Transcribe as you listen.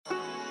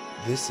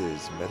This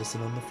is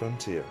Medicine on the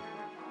Frontier,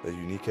 a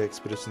unique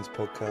expeditions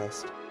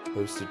podcast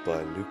hosted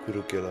by Luke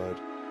Whittle-Gillard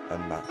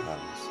and Matt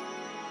Howes.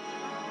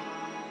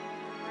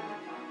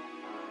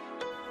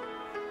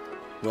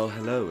 Well,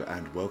 hello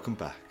and welcome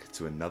back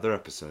to another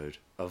episode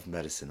of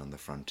Medicine on the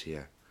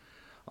Frontier.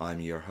 I'm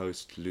your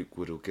host, Luke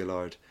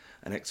Whittle-Gillard,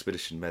 an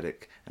expedition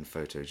medic and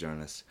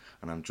photojournalist,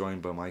 and I'm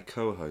joined by my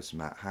co-host,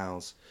 Matt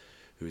Howes,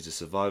 who is a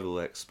survival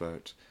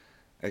expert,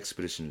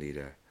 expedition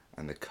leader,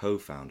 and the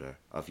co-founder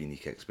of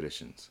Unique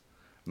Expeditions.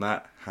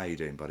 Matt, how you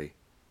doing, buddy?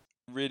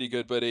 Really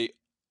good, buddy.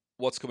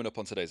 What's coming up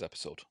on today's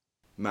episode?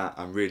 Matt,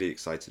 I'm really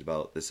excited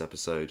about this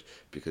episode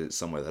because it's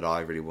somewhere that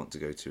I really want to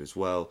go to as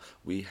well.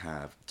 We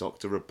have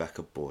Dr.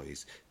 Rebecca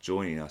Boys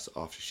joining us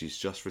after she's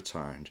just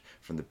returned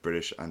from the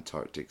British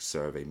Antarctic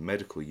Survey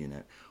Medical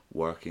Unit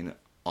working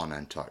on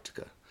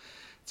Antarctica.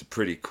 It's a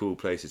pretty cool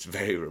place. It's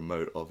very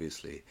remote,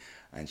 obviously,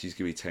 and she's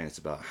going to be telling us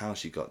about how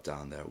she got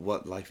down there,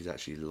 what life is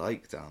actually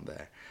like down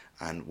there,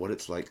 and what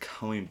it's like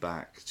coming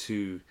back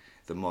to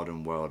the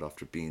modern world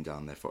after being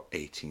down there for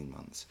 18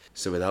 months.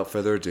 So without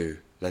further ado,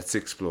 let's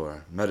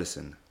explore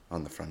medicine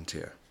on the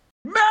frontier.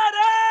 Medic!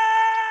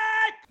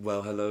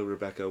 Well, hello,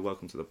 Rebecca.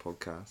 Welcome to the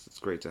podcast. It's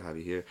great to have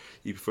you here.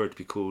 You prefer to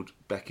be called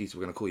Becky, so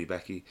we're going to call you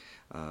Becky.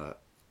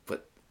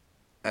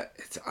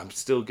 I'm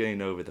still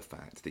getting over the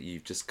fact that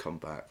you've just come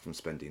back from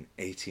spending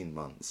 18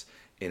 months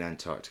in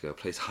Antarctica, a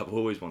place I've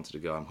always wanted to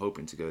go. I'm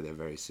hoping to go there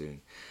very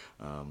soon.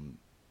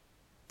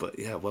 But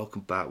yeah,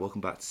 welcome back.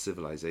 Welcome back to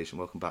civilization.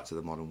 Welcome back to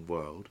the modern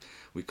world.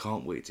 We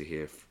can't wait to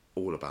hear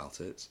all about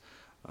it.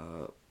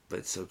 But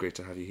it's so great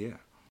to have you here.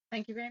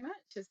 Thank you very much.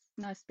 It's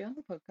nice to be on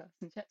the podcast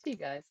and chat to you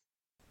guys.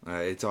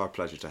 It's our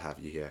pleasure to have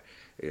you here.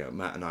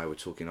 Matt and I were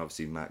talking,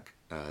 obviously Matt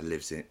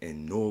lives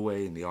in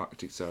Norway in the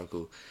Arctic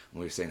Circle,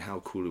 and we were saying how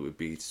cool it would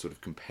be to sort of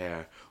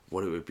compare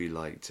what it would be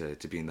like to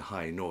be in the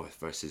high north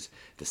versus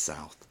the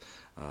south.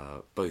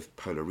 Both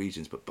polar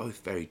regions, but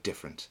both very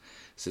different.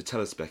 So tell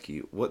us, Becky,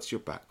 what's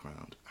your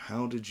background?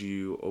 How did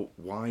you, or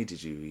why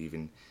did you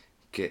even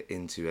get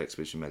into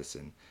expedition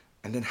medicine?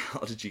 And then how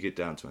did you get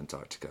down to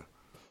Antarctica?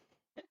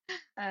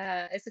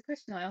 It's a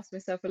question I asked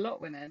myself a lot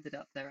when I ended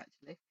up there,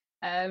 actually.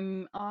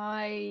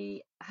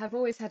 I have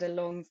always had a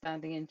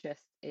long-standing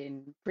interest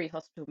in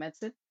pre-hospital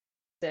medicine.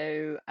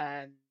 So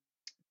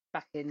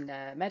back in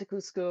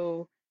medical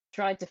school,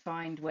 tried to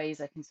find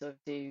ways I can sort of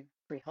do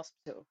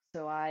pre-hospital.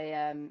 So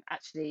I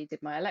actually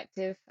did my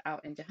elective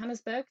out in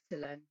Johannesburg to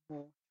learn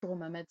more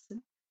trauma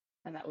medicine,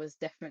 and that was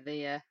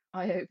definitely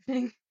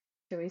eye-opening,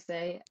 shall we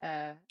say.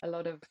 A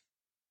lot of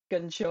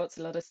gunshots,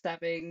 a lot of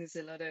stabbings,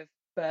 a lot of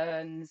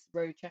burns,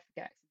 road traffic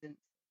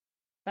accidents.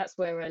 That's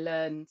where I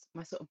learned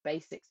my sort of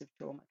basics of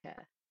trauma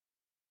care.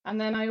 And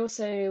then I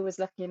also was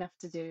lucky enough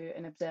to do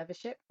an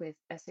observership with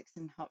Essex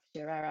and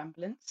Hertfordshire Air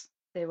Ambulance.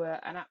 They were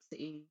an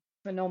absolutely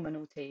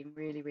phenomenal team,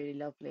 really, really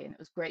lovely, and it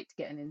was great to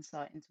get an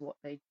insight into what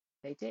they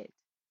did.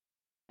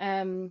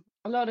 A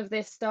lot of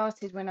this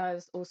started when I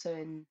was also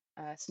in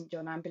St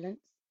John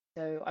Ambulance,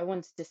 so I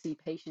wanted to see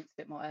patients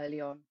a bit more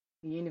early on.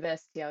 The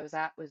university I was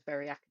at was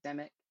very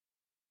academic,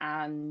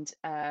 and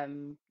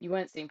you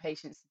weren't seeing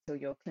patients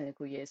until your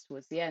clinical years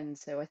towards the end.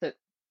 So I thought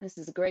this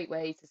is a great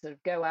way to sort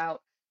of go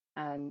out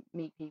and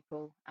meet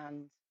people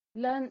and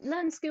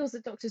learn skills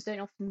that doctors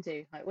don't often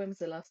do. Like, when was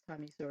the last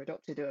time you saw a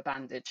doctor do a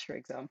bandage, for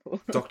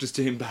example? Doctors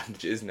doing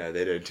bandages? No,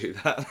 they don't do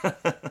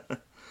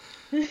that.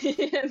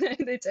 Yeah, no,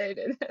 they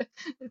don't.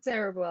 They're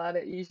terrible at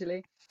it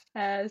usually.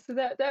 So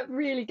that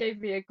really gave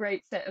me a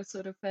great set of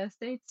sort of first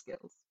aid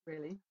skills,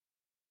 really.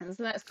 And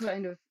so that's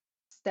kind of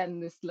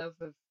stemmed this love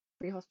of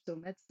pre-hospital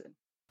medicine.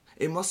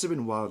 It must have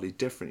been wildly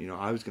different.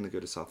 I was going to go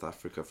to South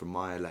Africa for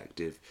my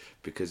elective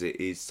because it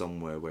is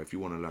somewhere where if you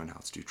want to learn how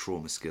to do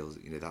trauma skills,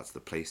 that's the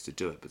place to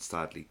do it. But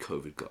sadly,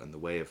 COVID got in the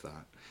way of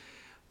that.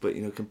 But,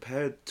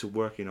 compared to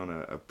working on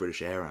a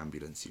British air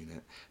ambulance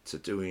unit to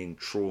doing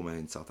trauma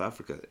in South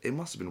Africa, it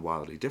must have been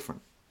wildly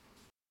different.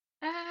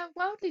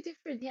 Wildly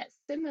different, yet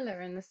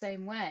similar in the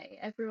same way.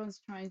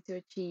 Everyone's trying to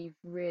achieve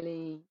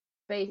really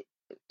ba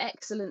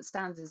excellent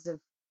standards of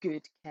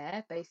good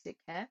care, basic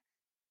care.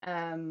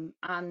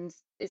 And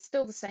it's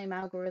still the same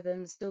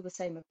algorithm, still the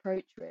same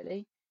approach,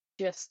 really.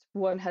 Just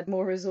one had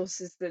more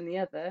resources than the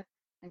other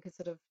and could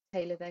sort of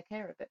tailor their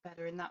care a bit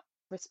better in that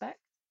respect.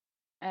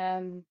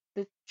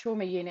 The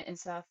trauma unit in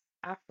South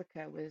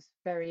Africa was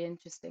very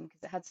interesting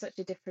because it had such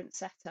a different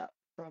setup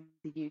from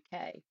the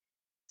UK.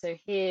 So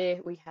here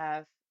we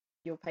have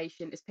your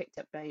patient is picked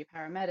up by your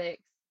paramedics,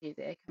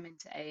 they come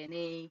into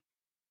A&E,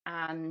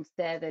 and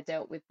there they're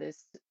dealt with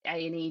this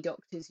A&E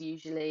doctors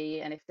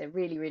usually, and if they're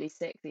really, really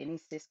sick, the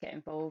anaesthetists get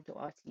involved,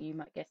 or RTU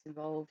might get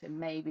involved, and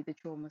maybe the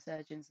trauma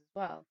surgeons as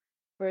well.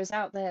 Whereas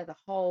out there, the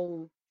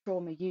whole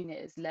trauma unit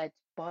is led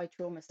by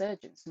trauma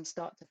surgeons from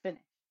start to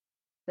finish.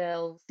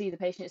 They'll see the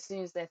patient as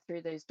soon as they're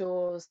through those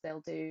doors,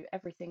 they'll do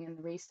everything in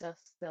the resus,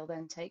 they'll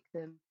then take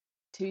them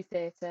to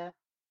theatre,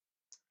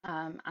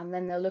 and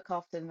then they'll look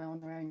after them on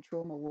their own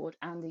trauma ward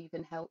and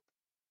even help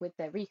with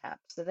their rehab.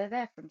 So they're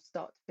there from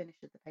start to finish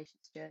of the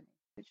patient's journey,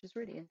 which was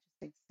really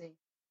interesting to see.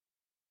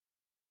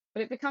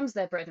 But it becomes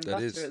their bread and That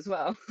butter is. as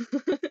well.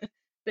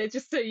 they're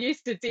just so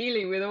used to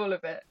dealing with all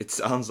of it. It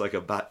sounds like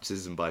a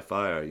baptism by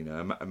fire.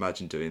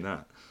 Imagine doing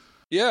that.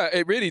 Yeah,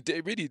 it really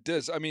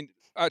does. I mean,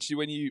 actually,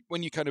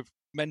 when you kind of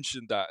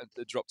mentioned that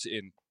and dropped it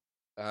in,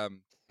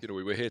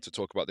 we were here to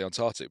talk about the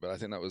Antarctic, but I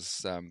think that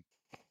was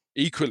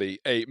equally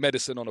a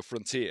medicine on a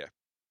frontier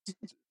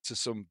to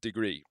some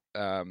degree.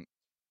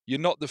 You're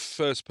not the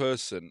first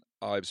person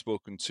I've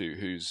spoken to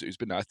who's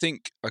been there. I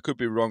think I could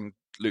be wrong.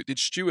 Luke, did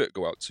Stuart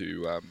go out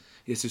to?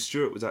 Yeah, so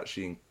Stuart was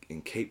actually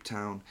in Cape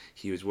Town.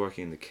 He was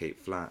working in the Cape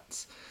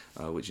Flats,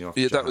 which off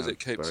Yeah, that was at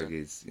Cape Johannesburg Town.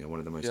 is one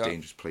of the most Yeah,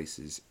 dangerous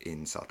places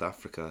in South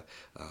Africa.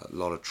 A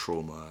lot of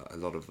trauma, a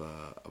lot of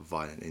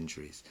violent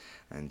injuries,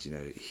 and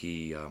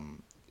he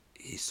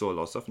saw a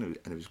lot of stuff, and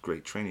it was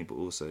great training. But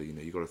also,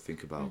 you got to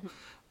think about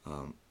Hmm.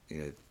 um, you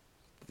know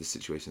the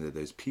situation that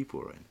those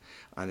people are in.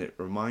 And it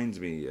reminds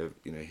me of,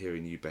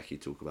 hearing you, Becky,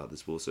 talk about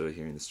this, but also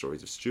hearing the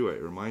stories of Stuart.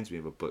 It reminds me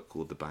of a book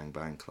called The Bang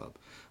Bang Club,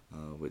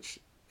 which,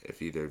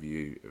 if either of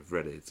you have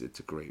read it, it's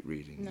a great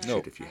reading. You No. no,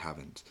 should if you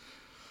haven't.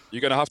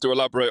 you're going to have to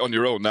elaborate on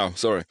your own now.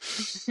 Sorry.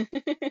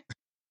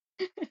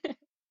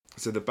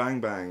 So the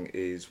Bang Bang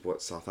is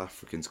what South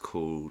Africans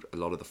called a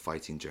lot of the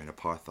fighting during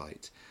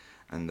apartheid.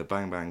 And the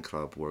Bang Bang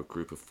Club were a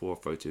group of 4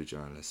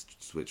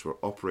 photojournalists which were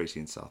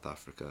operating in South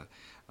Africa,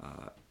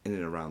 in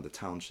and around the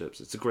townships.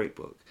 It's a great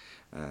book.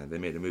 They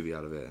made a movie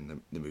out of it, and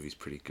the movie's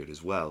pretty good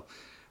as well.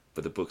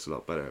 But the book's a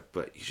lot better.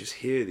 But you just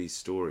hear these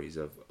stories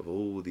of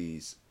all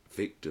these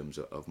victims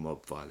of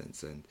mob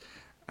violence and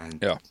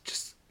Yeah,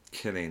 just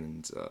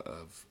killings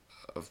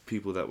of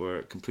people that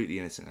were completely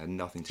innocent, had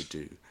nothing to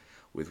do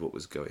with what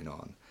was going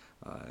on.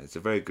 It's a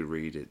very good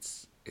read.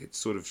 It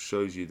sort of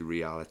shows you the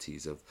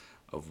realities of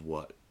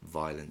what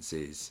violence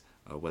is,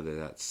 whether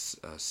that's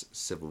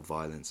civil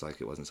violence like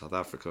it was in South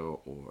Africa,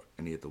 or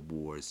any of the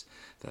wars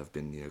that have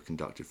been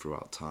conducted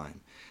throughout time.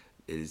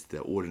 It is the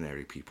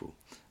ordinary people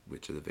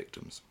which are the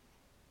victims.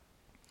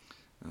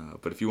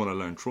 But if you want to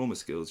learn trauma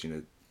skills,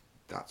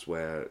 that's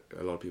where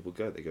a lot of people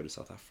go. They go to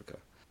South Africa.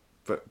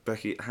 But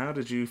Becky, how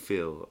did you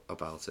feel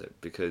about it?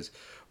 Because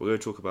we're going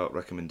to talk about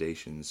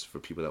recommendations for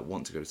people that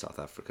want to go to South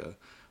Africa.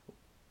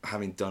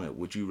 Having done it,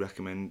 would you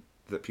recommend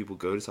that people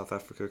go to South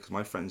Africa? Because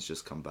my friend's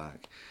just come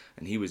back,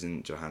 and he was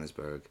in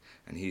Johannesburg,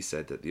 and he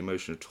said that the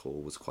emotional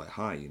toll was quite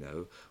high.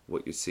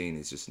 What you're seeing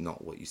is just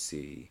not what you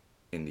see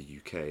in the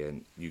UK,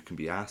 and you can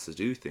be asked to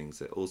do things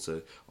that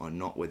also are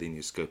not within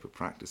your scope of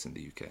practice in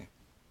the UK.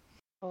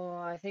 Oh,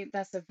 I think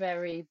that's a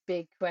very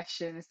big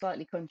question, a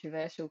slightly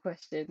controversial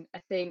question.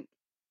 I think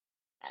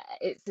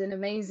it's an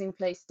amazing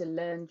place to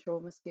learn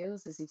trauma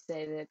skills, as you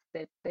say.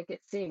 They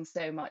get seeing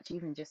so much,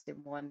 even just in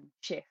one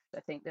shift. I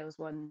think there was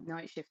one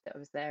night shift that I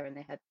was there, and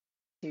they had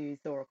 2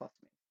 thoracotomies.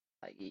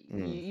 Like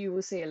Mm. you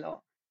will see a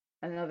lot.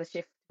 And another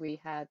shift, we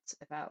had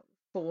about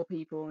 4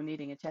 people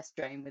needing a chest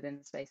drain within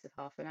the space of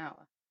half an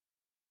hour.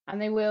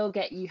 And they will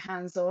get you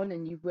hands on,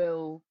 and you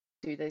will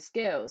do those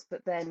skills,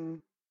 but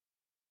then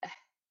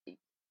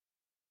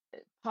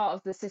part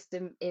of the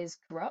system is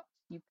corrupt.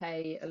 You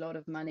pay a lot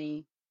of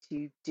money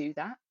to do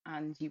that,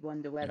 and you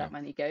wonder where yeah, that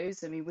money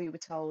goes. I mean, we were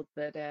told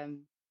that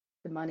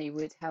the money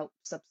would help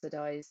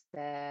subsidize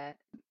their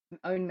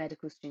own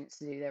medical students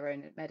to do their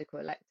own medical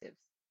electives.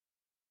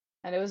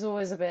 And it was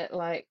always a bit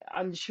like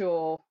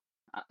unsure,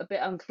 a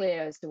bit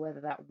unclear as to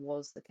whether that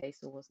was the case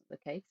or wasn't the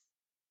case.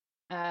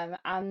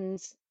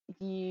 And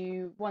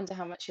you wonder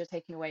how much you're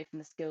taking away from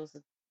the skills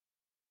of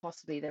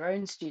possibly their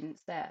own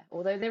students there,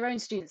 although their own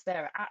students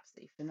there are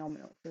absolutely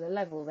phenomenal for the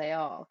level they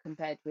are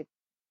compared with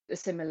a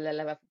similar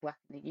level back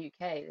in the UK.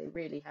 They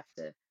really have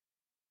to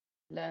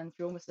learn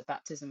through almost a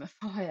baptism of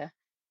fire.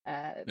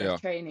 Their yeah.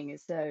 training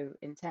is so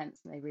intense,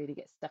 and they really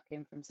get stuck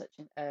in from such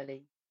an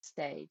early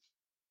stage.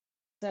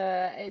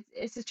 So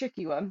it's a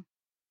tricky one.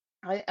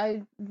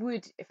 I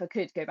would, if I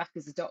could, go back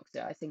as a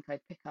doctor. I think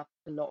I'd pick up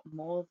a lot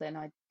more than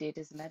I did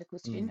as a medical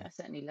student. Mm. I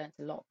certainly learnt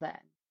a lot then.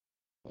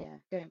 Yeah,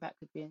 going back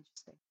would be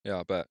interesting. Yeah,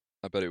 I bet.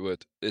 I bet it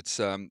would. It's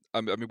I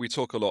mean, we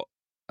talk a lot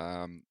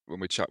when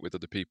we chat with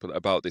other people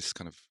about this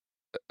kind of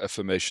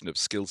affirmation of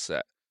skill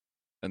set,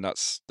 and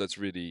that's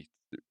really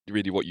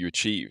what you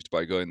achieved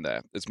by going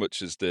there. As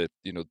much as the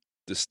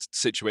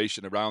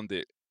situation around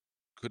it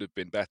could have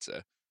been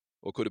better,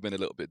 or could have been a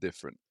little bit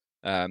different.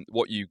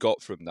 What you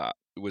got from that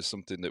was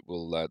something that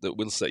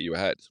will set you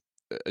ahead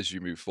as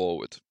you move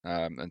forward,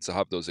 and to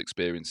have those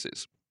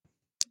experiences.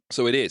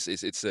 So it is.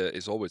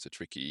 It's always a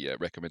tricky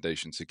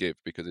recommendation to give,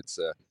 because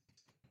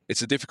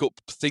it's a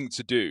difficult thing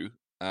to do,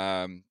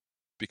 um,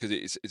 because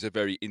it's a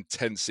very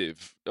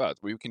intensive.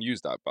 We can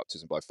use that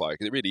baptism by fire,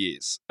 because it really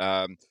is,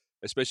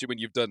 especially when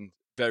you've done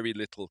very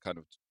little kind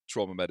of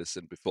trauma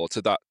medicine before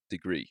to that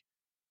degree,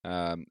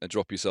 and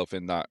drop yourself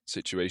in that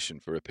situation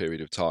for a period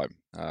of time.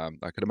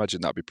 I can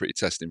imagine that'd be pretty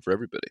testing for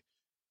everybody.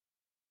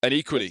 And It's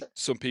equally,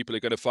 some people are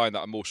going to find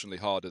that emotionally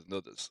harder than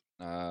others,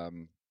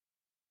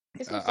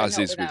 It's also as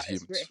not is with without its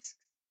humans. risks.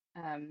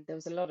 There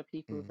was a lot of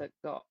people Mm. that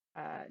got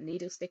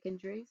needle stick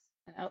injuries,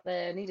 and out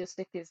there, needle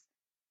stick is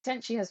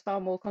potentially has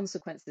far more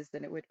consequences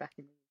than it would back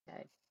in the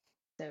UK.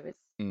 So it's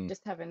Mm.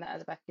 just having that at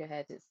the back of your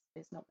head.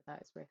 It's not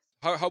without its risk.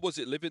 How was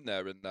it living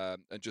there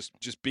and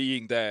just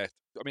being there?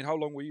 I mean, how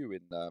long were you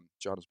in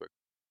Johannesburg?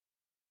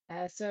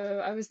 So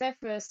I was there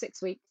for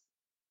 6 weeks,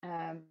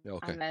 um, Yeah,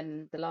 okay. and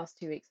then the last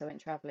 2 weeks I went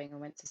traveling. I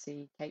went to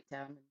see Cape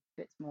Town and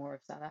bits more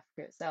of South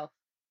Africa itself.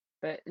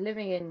 But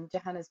living in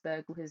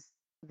Johannesburg was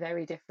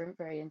very different,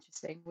 very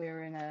interesting. We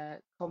were in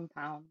a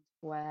compound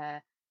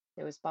where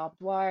there was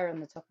barbed wire on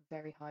the top of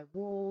very high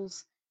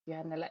walls. You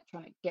had an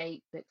electronic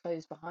gate that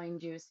closed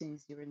behind you as soon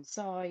as you were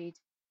inside.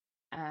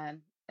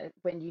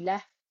 When you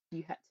left,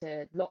 you had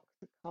to lock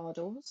the car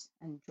doors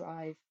and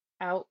drive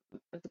out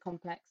of the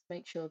complex,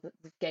 make sure that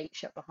the gate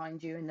shut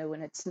behind you and no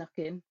one had snuck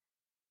in.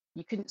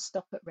 You couldn't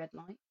stop at red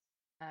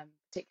lights,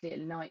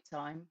 particularly at night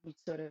time. You'd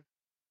sort of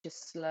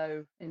just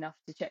slow enough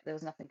to check there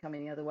was nothing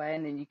coming the other way,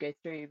 and then you go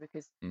through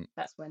because Mm.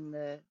 that's when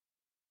the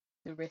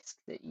risk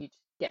that you'd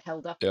get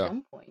held up at Yeah,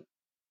 gunpoint.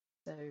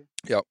 So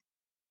yeah.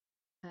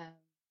 um,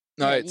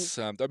 No, yeah, you it's.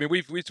 I mean,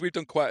 we've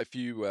done quite a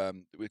few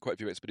with quite a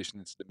few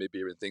expeditions into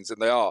Namibia and things, and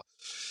they are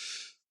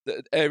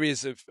the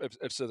areas of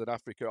Southern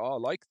Africa are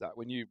like that.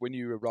 When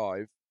you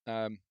arrive,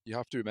 you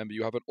have to remember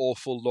you have an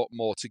awful lot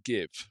more to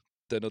give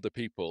than other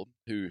people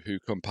who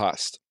come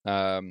past,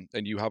 and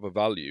you have a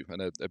value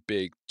and a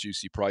big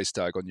juicy price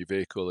tag on your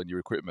vehicle and your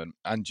equipment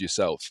and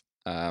yourself.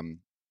 And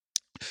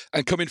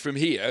coming from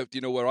here,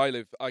 you know, where I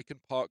live, I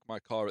can park my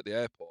car at the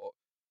airport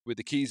with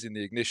the keys in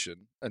the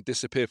ignition and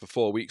disappear for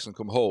 4 weeks and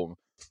come home.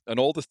 And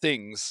all the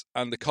things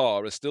and the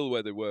car are still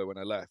where they were when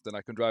I left. And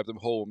I can drive them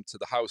home to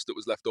the house that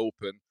was left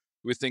open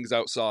with things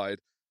outside.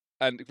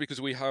 And because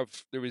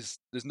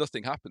there's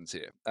nothing happens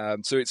here.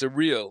 So it's a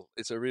real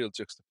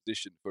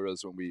juxtaposition for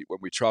us when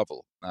we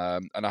travel.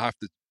 And I have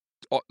to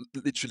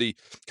literally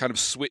kind of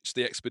switch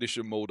the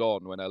expedition mode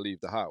on when I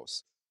leave the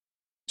house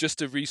just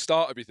to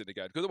restart everything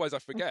again. Because otherwise, I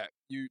forget.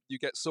 You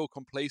get so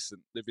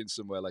complacent living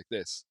somewhere like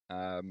this.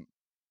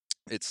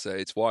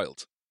 It's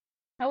wild.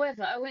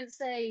 However, I wouldn't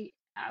say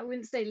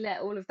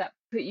let all of that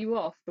put you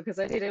off because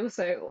I did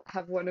also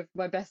have one of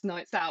my best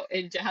nights out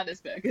in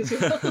Johannesburg as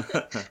well.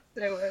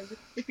 So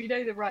if you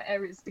know the right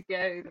areas to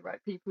go, the right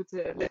people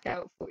to look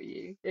out for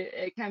you,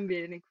 it can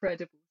be an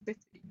incredible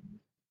city.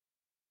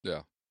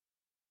 Yeah,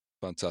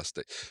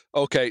 fantastic.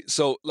 Okay,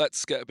 so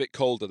let's get a bit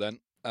colder then.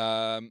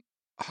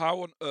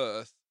 How on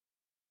earth?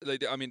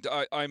 I mean,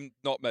 I'm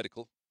not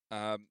medical.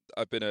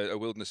 I've been a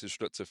wilderness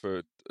instructor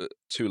for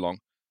too long.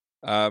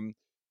 Um,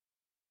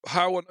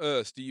 how on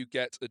earth do you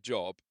get a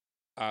job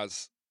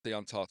as the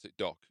Antarctic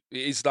doc?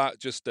 Is that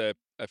just a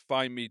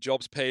find me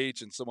jobs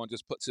page and someone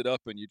just puts it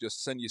up and you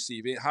just send your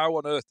CV? How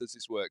on earth does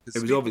this work? It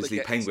Because was people are obviously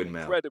getting some penguin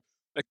mail. incredible,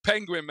 like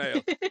penguin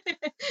mail.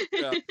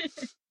 Yeah.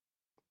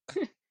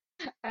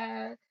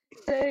 Uh,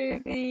 so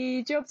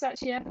the jobs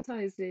actually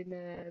advertised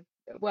in,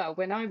 well,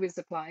 when I was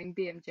applying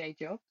BMJ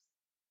jobs,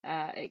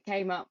 it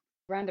came up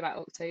round about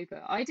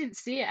October. I didn't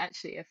see it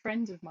actually. A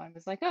friend of mine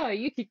was like, "Oh,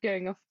 you keep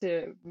going off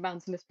to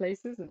mountainous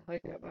places and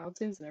hiking up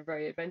mountains and are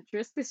very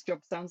adventurous. This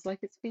job sounds like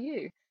it's for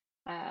you."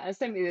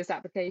 Sent me this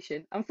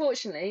application.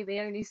 Unfortunately, they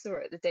only saw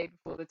it the day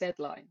before the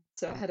deadline,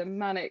 so I had a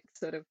manic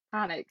sort of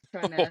panic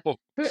trying to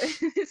put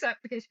in this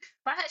application.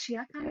 But actually,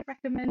 I kind of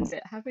recommend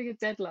it. Having a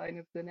deadline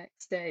of the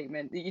next day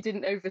meant that you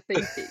didn't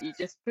overthink it. You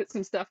just put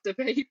some stuff to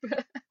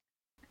paper.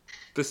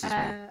 This is me.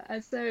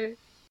 And so,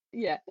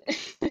 yeah.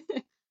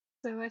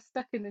 So I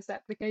stuck in this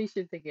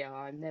application thinking, oh,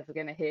 I'm never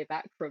going to hear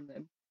back from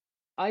them.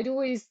 I'd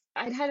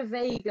had a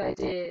vague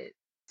idea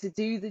to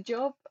do the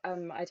job.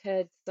 I'd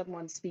heard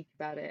someone speak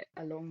about it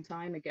a long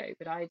time ago,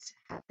 but I'd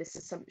had this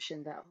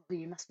assumption that, oh,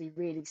 you must be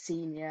really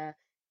senior,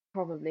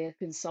 probably a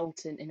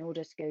consultant in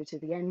order to go to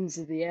the ends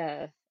of the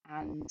earth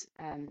and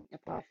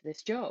apply for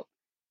this job.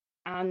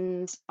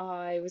 And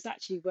I was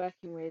actually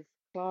working with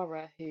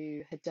Clara,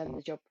 who had done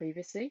the job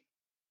previously,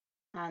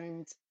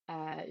 and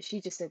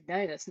she just said,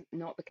 no, that's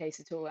not the case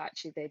at all.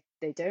 Actually,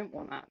 they don't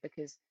want that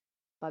because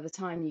by the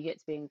time you get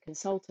to being a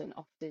consultant,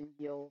 often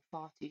you're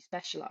far too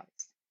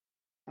specialized.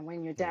 And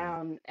when you're Yeah.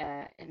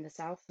 down in the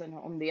south and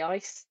on the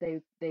ice,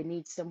 they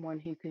need someone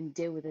who can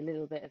deal with a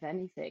little bit of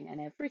anything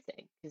and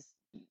everything because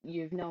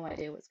you have no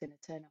idea what's going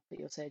to turn up at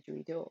your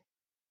surgery door.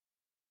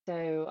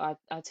 So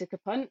I took a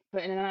punt,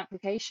 put in an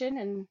application,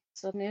 and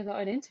suddenly I got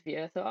an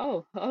interview. I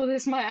thought, oh,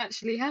 this might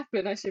actually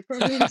happen. I should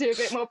probably do a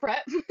bit more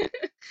prep.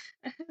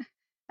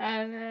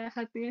 And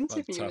had the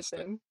interview with Fantastic.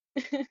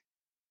 them.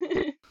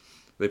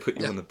 They put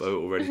you Yeah. on the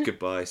boat already.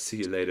 Goodbye. See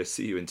you later.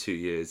 See you in 2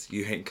 years.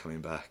 You ain't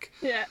coming back.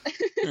 Yeah.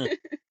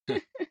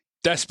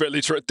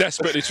 Desperately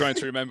trying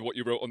to remember what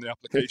you wrote on the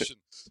application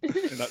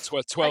in that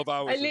 12 I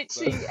hours of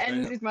literally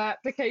mayhem. ended my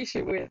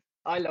application with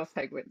 "I love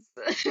penguins."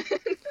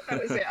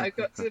 That was it. I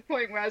got to the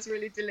point where I was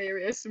really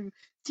delirious from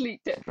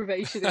sleep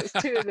deprivation. It was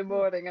 2 in the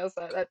morning. I was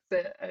like, "That's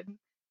it," and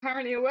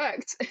apparently it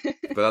worked.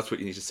 But that's what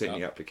you need to say in Yeah.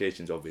 the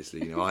applications,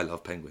 obviously. You know, I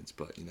love penguins,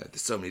 but, you know,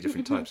 there's so many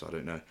different types. I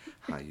don't know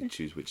how you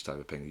choose which type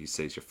of penguin you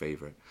say is your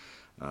favourite.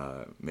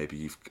 Maybe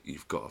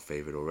you've got a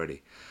favourite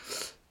already.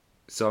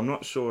 So I'm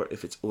not sure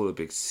if it's all a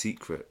big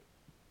secret,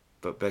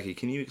 but Becky,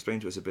 can you explain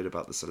to us a bit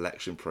about the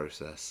selection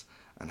process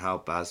and how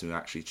BASMU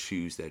actually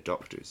choose their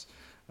doctors,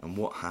 and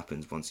what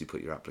happens once you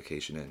put your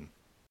application in.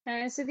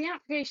 So the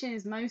application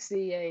is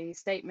mostly a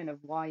statement of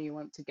why you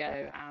want to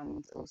go,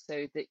 and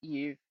also that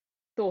you've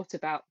thought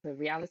about the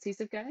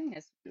realities of going.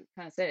 As we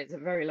kind of said, it's a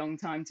very long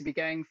time to be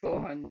going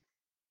for, and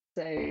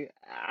so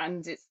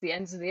and it's the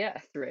ends of the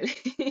earth really.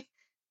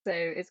 So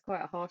it's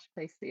quite a harsh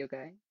place that you're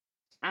going.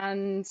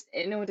 And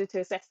in order to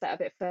assess that a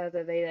bit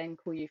further, they then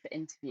call you for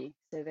interview.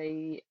 So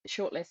they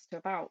shortlist to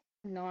about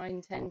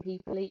 9, 10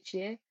 people each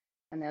year,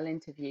 and they'll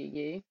interview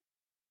you.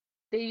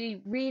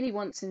 They really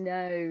want to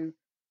know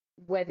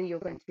whether you're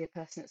going to be a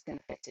person that's going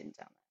to fit in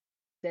down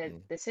there.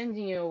 They're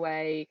sending you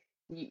away.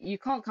 You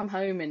can't come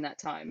home in that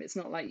time. It's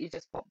not like you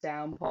just pop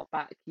down, pop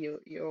back.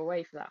 You're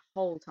away for that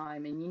whole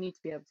time, and you need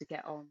to be able to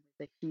get on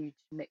with a huge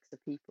mix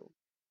of people.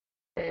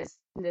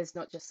 There's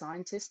not just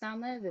scientists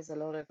down there. There's a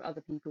lot of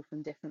other people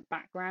from different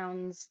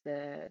backgrounds.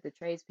 The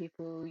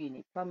tradespeople. You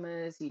need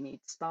plumbers. You need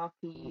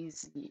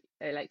sparkies.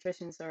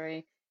 Electricians.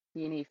 Sorry.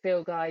 You need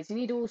field guides. You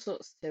need all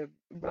sorts to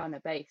run a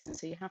base, and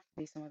so you have to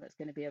be someone that's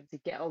going to be able to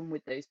get on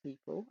with those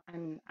people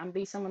and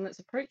be someone that's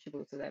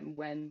approachable to them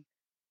when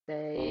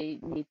they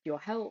need your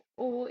help,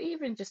 or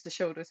even just a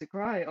shoulder to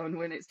cry on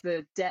when it's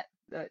the depth,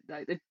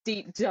 like the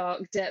deep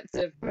dark depths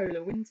of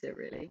polar winter,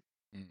 really.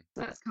 Mm.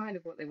 So that's kind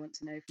of what they want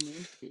to know from the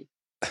interview.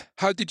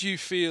 How did you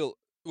feel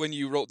when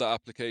you wrote that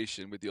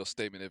application with your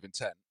statement of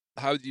intent?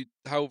 How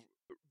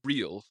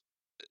real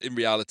in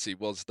reality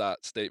was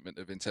that statement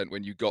of intent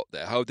when you got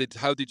there? How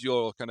did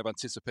your kind of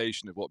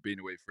anticipation of what being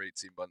away for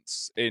 18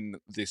 months in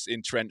this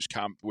entrenched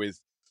camp with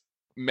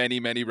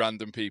many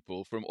random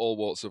people from all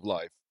walks of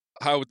life,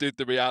 how did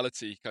the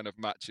reality kind of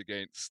match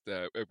against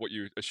what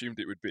you assumed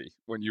it would be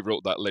when you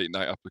wrote that late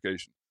night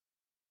application?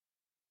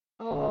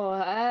 Oh,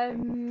 I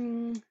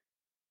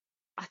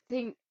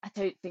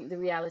don't think the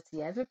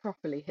reality ever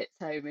properly hits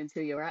home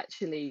until you're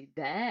actually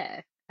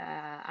there.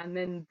 And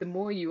then the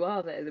more you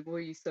are there, the more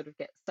you sort of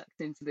get sucked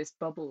into this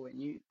bubble and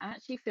you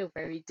actually feel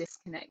very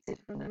disconnected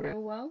from the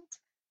real world.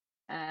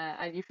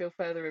 And you feel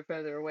further and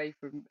further away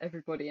from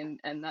everybody,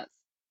 and that's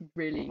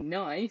really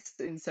nice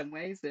in some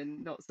ways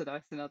and not so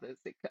nice in others.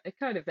 It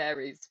kind of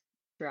varies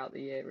throughout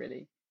the year,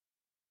 really.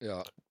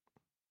 Yeah.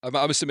 I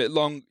must admit,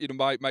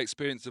 my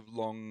experience of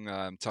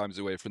long times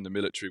away from the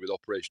military with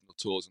operational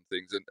tours and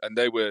things, and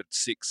they were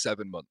 6,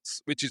 7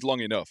 months, which is long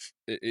enough.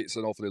 It's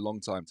an awfully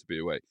long time to be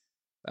away.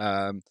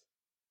 Um,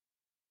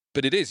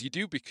 but it is,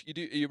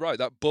 you're right,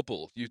 that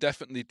bubble, you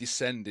definitely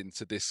descend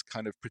into this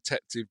kind of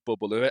protective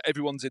bubble.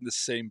 Everyone's in the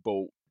same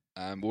boat.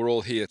 We're all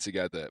here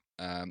together,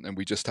 and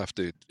we just have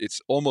to. It's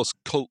almost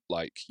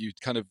cult-like. You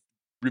kind of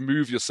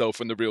remove yourself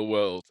from the real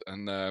world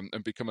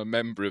and become a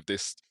member of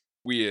this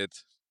weird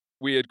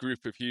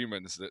group of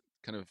humans that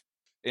kind of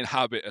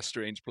inhabit a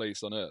strange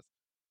place on Earth.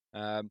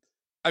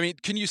 I mean,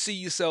 can you see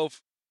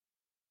yourself?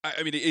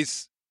 I mean, it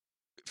is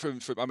from.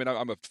 I mean,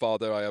 I'm a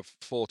father. I have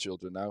 4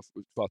 children now,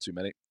 far too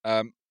many.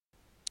 The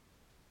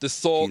He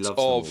thought loves them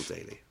all of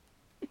daily.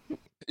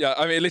 yeah,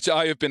 I mean, literally,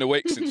 I have been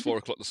awake since 4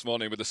 o'clock this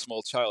morning with a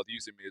small child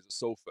using me as a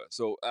sofa.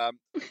 So,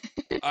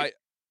 I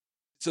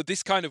so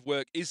this kind of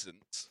work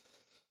isn't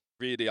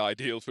really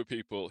ideal for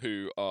people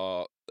who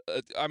are.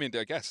 I mean,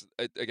 I guess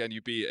again,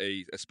 you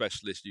be a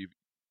specialist, you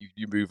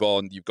move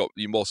on,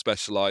 you're more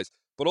specialized,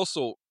 but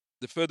also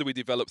the further we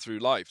develop through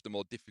life, the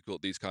more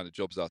difficult these kind of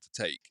jobs are to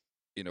take.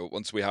 You know,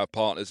 once we have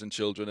partners and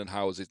children and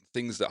houses,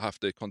 things that have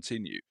to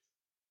continue.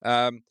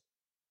 Um,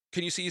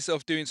 can you see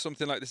yourself doing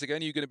something like this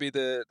again? Are you going to be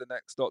the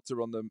next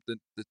doctor on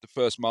the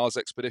first Mars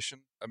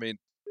expedition? I mean,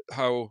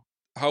 how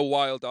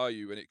wild are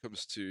you when it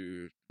comes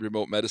to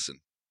remote medicine?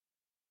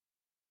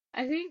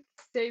 I think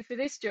so. For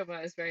this job,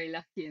 I was very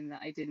lucky in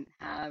that I didn't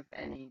have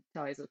any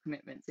ties or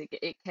commitments.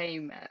 It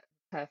came at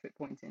a perfect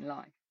point in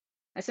life.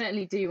 I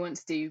certainly do want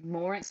to do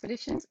more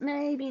expeditions,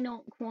 maybe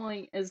not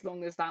quite as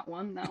long as that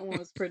one. That one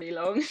was pretty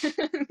long.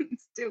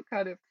 Still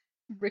kind of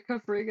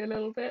recovering a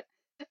little bit.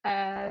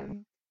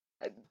 Um,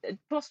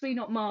 Possibly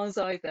not Mars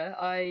either.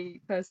 I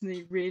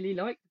personally really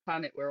like the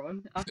planet we're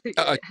on. I think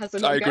I it has a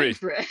I lot going agree.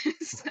 for it.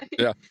 So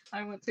Yeah.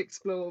 I want to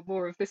explore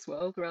more of this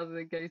world rather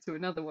than go to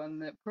another one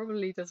that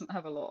probably doesn't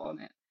have a lot on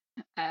it.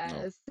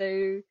 No.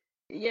 So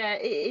yeah,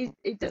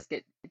 it does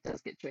get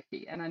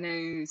tricky, and I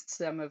know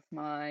some of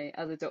my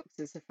other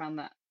doctors have found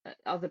that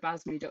other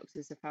BASMU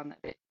doctors have found that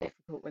a bit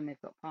difficult when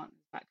they've got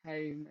partners back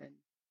home, and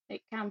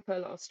it can put a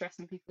lot of stress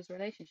on people's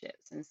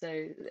relationships.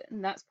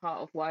 And that's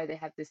part of why they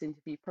have this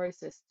interview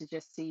process, to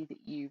just see that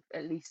you've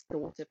at least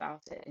thought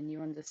about it and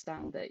you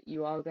understand that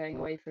you are going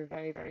away for a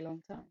very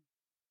long time.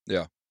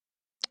 Yeah.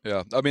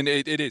 Yeah. I mean,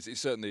 it is.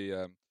 It's certainly.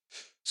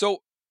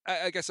 So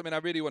I guess I mean I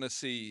really want to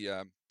see.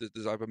 I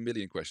have a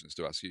million questions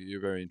to ask you. You're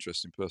a very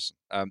interesting person.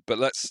 But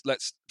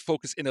let's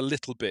focus in a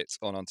little bit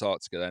on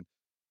Antarctica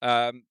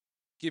then.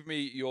 Give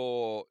me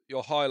your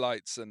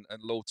highlights and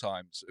low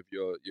times of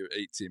your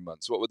 18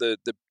 months. What were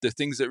the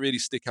things that really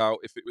stick out?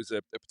 If it was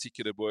a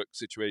particular work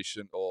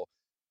situation or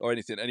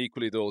anything, and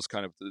equally those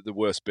kind of the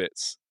worst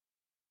bits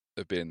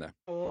of being there.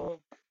 Oh,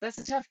 that's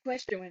a tough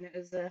question when it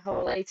was a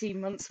whole 18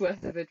 months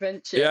worth of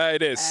adventure. Yeah,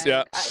 it is.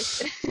 Yeah.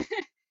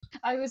 I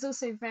I was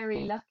also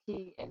very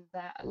lucky in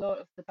that a lot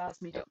of the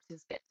BASME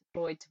doctors get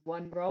deployed to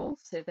one role.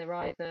 So they're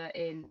either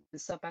in the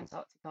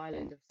sub-Antarctic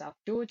island of South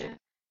Georgia,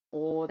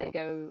 or they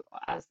go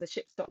as the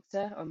ship's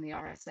doctor on the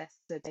RSS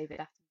Sir David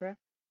Attenborough,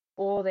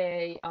 or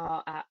they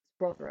are at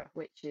Rothera,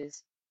 which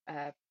is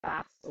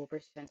BAS, or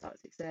British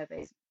Antarctic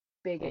Survey's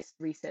biggest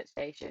research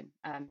station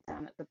down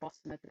at the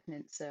bottom of the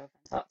peninsula of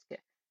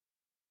Antarctica.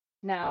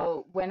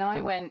 Now, when I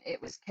went,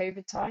 it was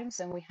COVID times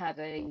and we had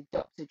a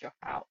doctor drop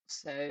out.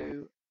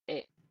 So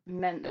it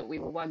meant that we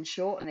were one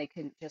short and they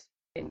couldn't just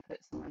input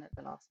someone at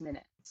the last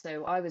minute.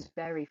 So I was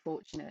very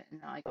fortunate in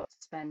that I got to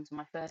spend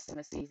my first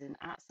summer season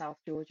at South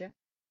Georgia.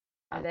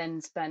 I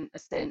then spent a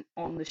stint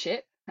on the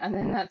ship, and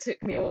then that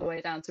took me all the way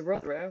down to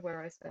Rothera,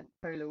 where I spent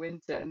polar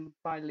winter and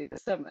finally the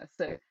summer.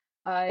 So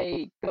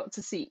I got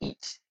to see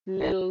each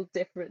little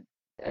different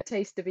a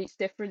taste of each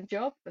different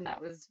job, and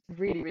that was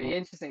really, really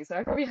interesting. So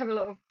I probably have a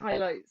lot of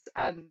highlights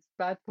and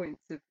bad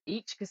points of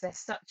each because they're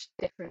such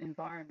different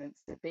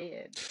environments to be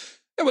in.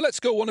 Yeah, well, let's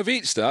go one of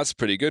each. That's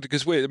pretty good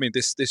because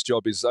this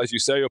job is, as you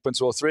say, up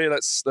until 3.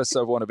 Let's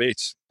have one of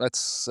each. Let's.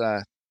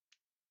 So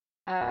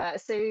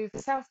for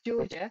South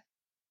Georgia,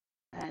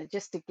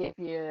 just to give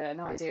you an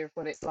idea of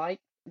what it's like,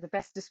 the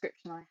best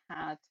description I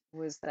had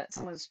was that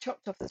someone's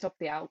chopped off the top of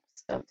the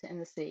Alps, dumped it in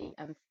the sea,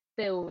 and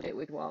filled it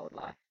with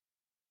wildlife.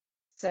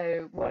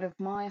 So one of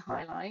my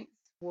highlights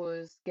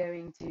was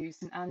going to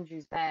St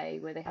Andrews Bay,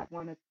 where they have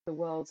one of the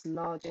world's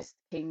largest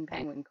king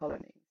penguin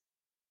colonies.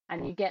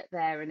 And you get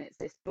there, and it's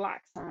this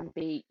black sand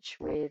beach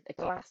with a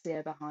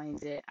glacier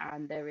behind it,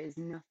 and there is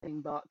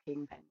nothing but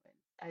king penguins.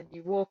 And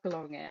you walk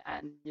along it,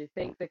 and you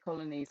think the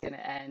colony's going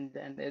to end,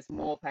 and there's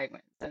more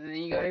penguins. And then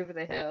you go over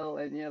the hill,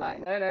 and you're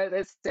like, no,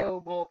 there's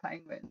still more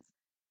penguins.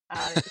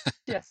 And it's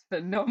just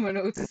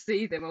phenomenal to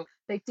see them all.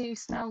 They do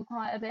smell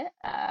quite a bit,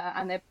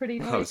 and they're pretty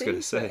noisy. I was going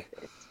to say,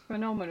 it's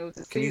phenomenal to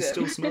see them. Can you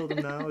still smell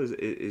them now? Is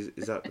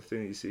that the thing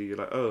that you see? You're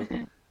like, oh,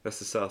 that's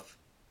the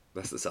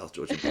South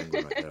Georgian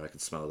penguin right there. I can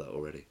smell that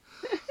already.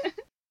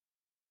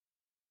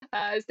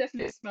 It's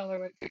definitely a smell I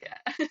won't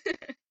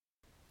forget.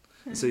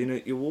 So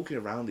you're walking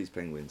around these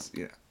penguins.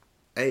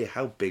 A,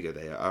 how big are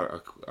they?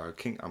 Are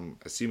king? I'm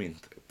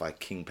assuming by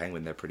king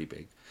penguin they're pretty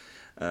big.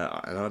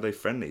 And are they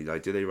friendly?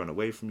 Like, do they run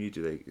away from you?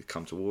 Do they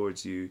come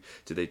towards you?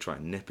 Do they try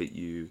and nip at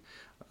you?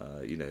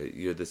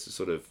 You're this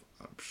sort of.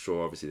 I'm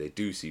sure, obviously, they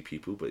do see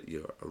people, but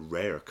you're a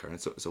rare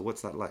occurrence. So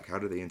what's that like? How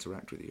do they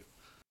interact with you?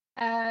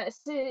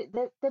 So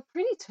they're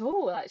pretty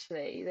tall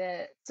actually.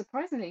 They're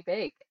surprisingly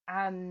big,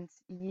 and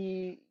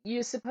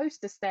you're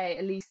supposed to stay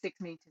at least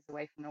 6 meters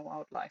away from the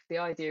wildlife. The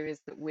idea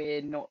is that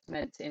we're not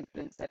meant to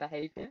influence their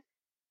behavior,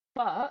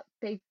 but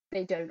they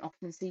don't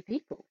often see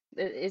people.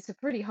 It's a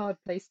pretty hard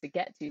place to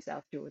get to,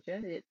 South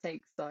Georgia. It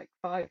takes like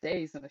 5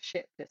 days on a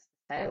ship just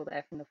to sail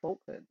there from the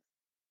Falklands.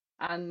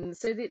 And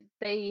so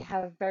they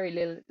have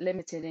very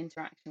limited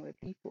interaction with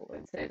people.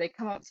 And so they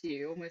come up to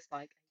you almost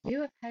like, are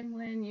you a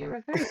penguin? You're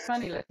a very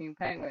funny looking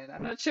penguin.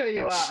 I'm not sure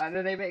you are. And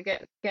then they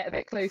get a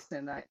bit closer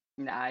and like,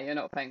 nah, you're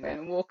not a penguin,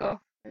 and walk off.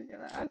 And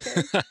you're like,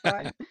 okay,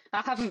 fine.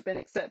 I haven't been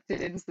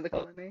accepted into the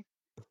colony.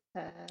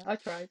 I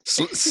tried.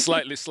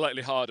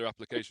 Slightly harder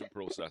application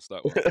process,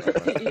 that one.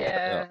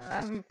 Yeah, I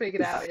haven't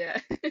figured out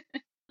yet.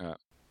 Yeah.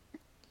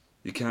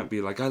 You can't be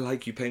like, I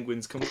like you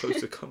penguins, come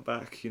closer, come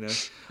back,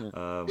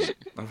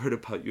 I've heard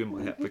about you in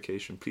my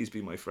application, please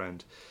be my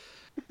friend.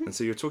 And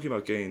so you're talking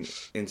about getting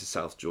into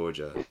South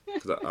Georgia,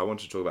 because I want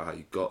to talk about how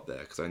you got there,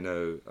 because I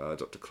know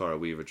Dr. Clara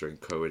Weaver during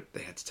COVID,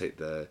 they had to take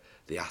the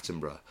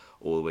Attenborough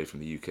all the way from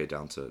the UK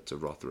down to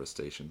Rothera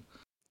station.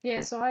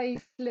 Yeah, so I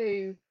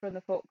flew from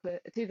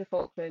to the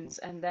Falklands,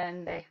 and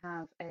then they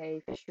have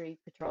a fishery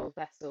patrol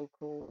vessel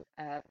called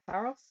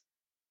Pharos,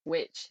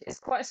 which is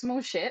quite a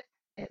small ship.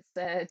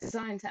 It's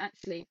designed to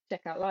actually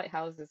check out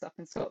lighthouses up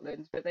in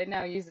Scotland, but they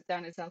now use it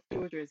down in South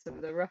Georgia in some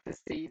of the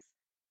roughest seas,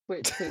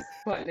 which was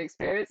quite an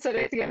experience. I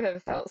don't think I've ever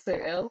felt so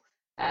ill,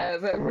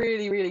 but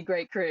really, really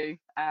great crew.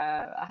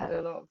 I had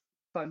a lot of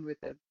fun with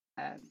them.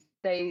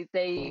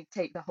 They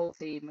take the whole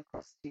team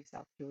across to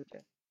South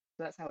Georgia.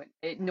 So that's how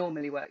it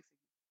normally works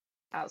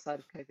outside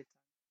of COVID time.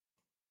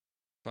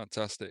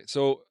 Fantastic.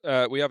 So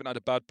we haven't had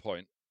a bad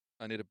point.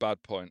 I need a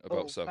bad point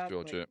about South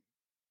Georgia. Point.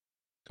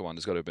 Come on,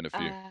 there's got to have been a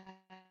few.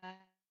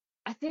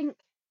 I think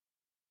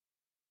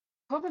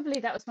probably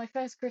that was my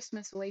first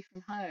Christmas away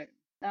from home.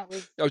 That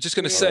was. I was just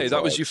going to say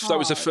that was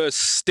the first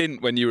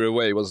stint when you were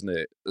away, wasn't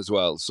it? As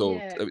well, so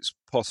it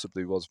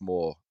possibly was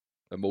more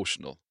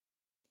emotional.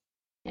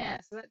 Yeah,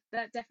 so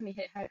that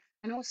definitely hit home.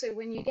 And also,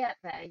 when you get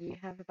there, you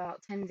have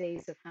about 10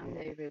 days of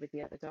handover with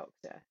the other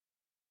doctor,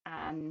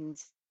 and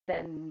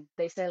then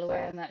they sail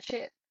away on that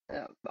ship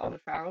on the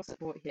Farrell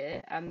support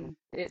here, and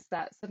it's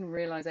that sudden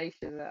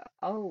realization that,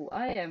 oh,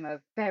 I am a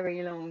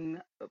very long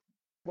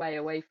way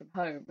away from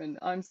home, and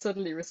I'm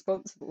suddenly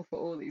responsible for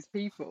all these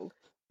people.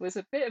 Was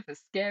a bit of a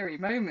scary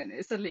moment.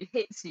 It suddenly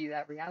hits you,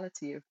 that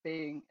reality of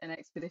being an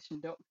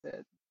expedition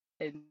doctor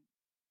in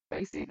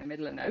basically the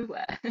middle of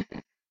nowhere.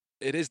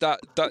 It is that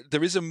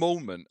there is a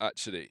moment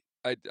actually.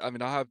 I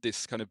mean, I have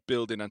this kind of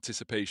built-in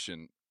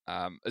anticipation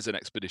as an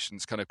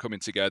expedition's kind of coming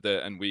together,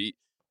 and we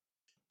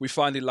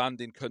finally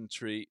land in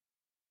country.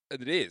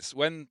 And it is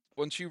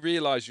once you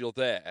realise you're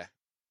there,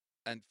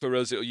 and for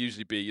us it'll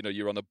usually be,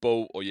 you're on a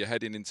boat or you're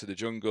heading into the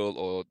jungle,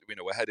 or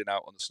we're heading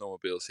out on the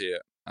snowmobiles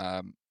here.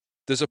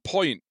 There's a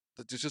point,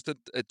 there's just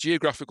a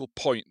geographical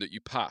point that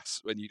you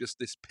pass when you just,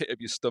 this pit of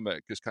your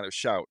stomach just kind of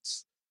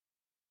shouts,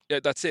 yeah,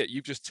 that's it.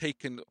 You've just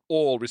taken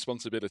all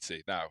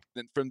responsibility now.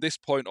 Then from this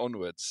point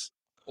onwards,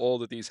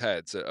 all of these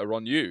heads are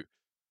on you.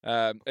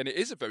 And it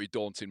is a very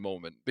daunting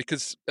moment,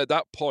 because at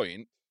that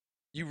point,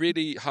 you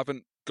really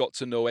haven't got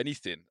to know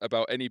anything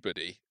about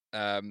anybody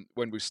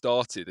when we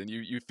started. And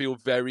you feel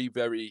very,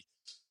 very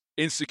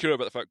insecure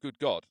about the fact, good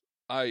God,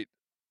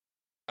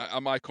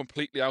 am I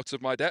completely out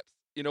of my depth?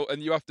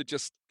 And you have to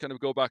just kind of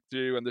go back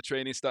through, and the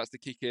training starts to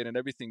kick in and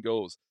everything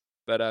goes.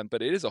 But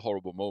it is a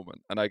horrible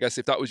moment. And I guess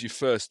if that was your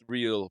first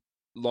real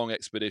long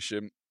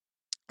expedition,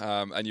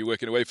 and you're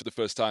working away for the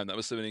first time, that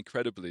must have been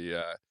incredibly,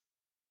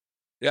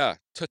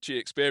 touchy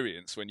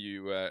experience when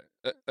you at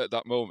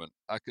that moment.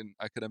 I can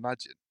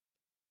imagine.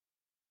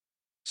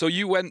 So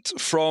you went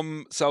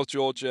from South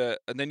Georgia,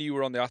 and then you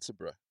were on the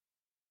Attenborough.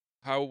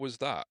 How was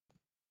that?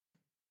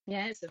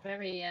 Yeah, it's a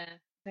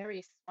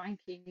very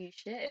swanky new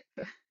ship.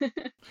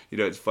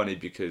 It's funny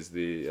because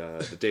the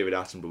David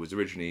Attenborough was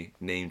originally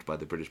named by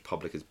the British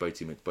public as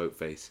Boaty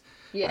McBoatface.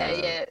 Yeah,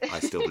 yeah. I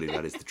still believe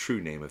that is the true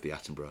name of the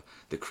Attenborough.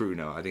 The crew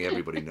know. I think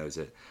everybody knows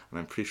it, and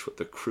I'm pretty sure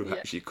the crew Yeah,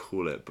 actually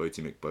call it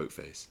Boaty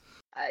McBoatface.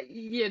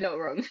 you're not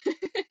wrong.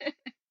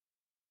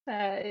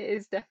 It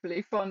is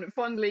definitely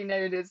fondly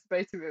known as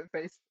Boaterman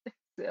Face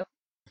still.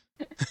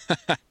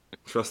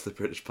 Trust the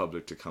British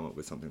public to come up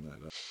with something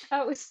like that.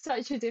 That was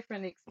such a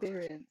different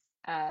experience,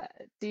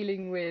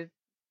 dealing with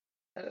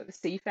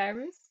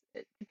seafarers,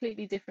 a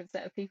completely different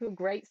set of people,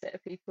 great set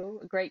of people,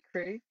 a great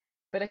crew.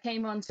 But I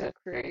came onto a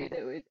crew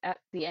that was at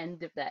the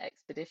end of their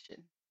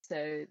expedition.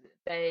 So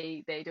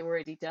they'd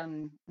already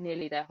done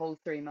nearly their whole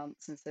 3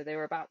 months, and so they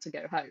were about to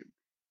go home.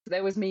 So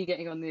there was me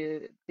getting on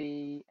the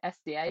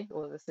SDA,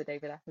 or the Sir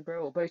David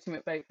Attenborough, or Boating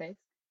at Boatface,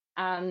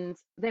 and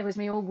there was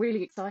me all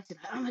really excited,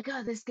 like, oh my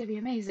God, this is gonna be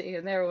amazing.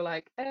 And they're all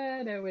like,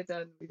 no, we're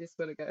done. We just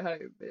want to go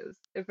home. It was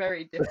a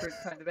very different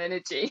kind of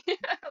energy.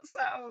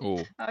 So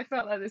Oh, I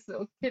felt like this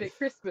little kid at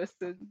Christmas,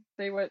 and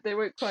they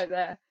weren't quite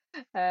there.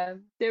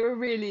 They were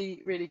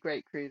really, really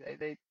great crew though.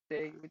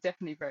 They were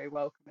definitely very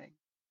welcoming.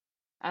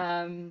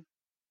 Um,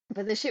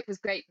 but the ship was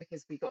great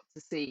because we got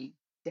to see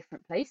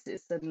different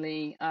places.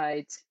 Suddenly,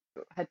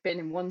 had been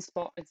in one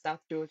spot in South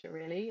Georgia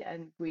really,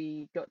 and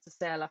we got to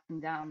sail up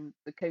and down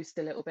the coast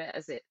a little bit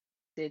as it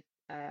did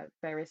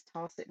various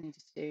tasks it needed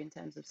to do in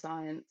terms of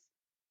science.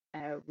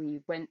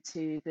 We went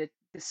to the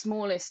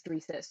smallest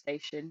research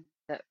station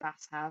that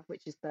Bass have,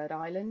 which is Bird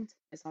Island.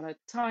 It's on a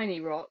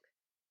tiny rock.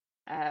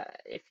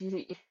 If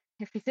you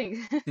think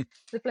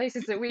the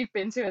places that we've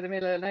been to in the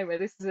middle of nowhere,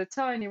 this is a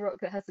tiny rock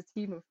that has a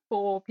team of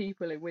 4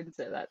 people in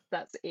winter.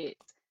 That's it,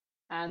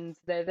 and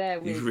they're there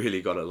You with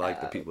really got to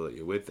like the uh, people that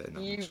you're with, then,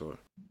 I'm you. sure.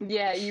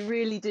 Yeah, you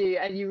really do,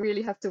 and you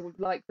really have to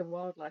like the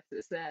wildlife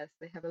that's there.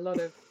 So they have a lot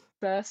of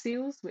fur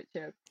seals, which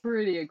are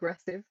pretty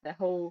aggressive.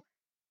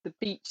 The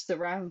beach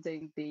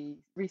surrounding the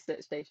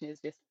research station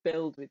is just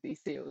filled with these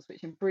seals,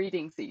 which in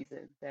breeding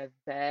season they're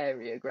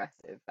very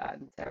aggressive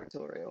and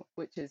territorial,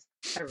 which is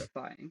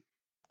terrifying.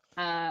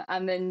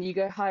 And then you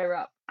go higher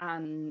up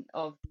and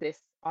of this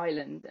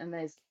island, and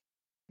there's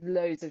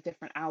loads of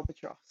different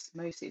albatross,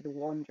 mostly the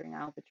wandering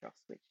albatross,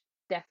 which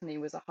definitely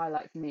was a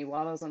highlight for me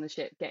while I was on the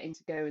ship, getting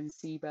to go and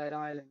see Bird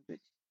Island,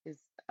 which is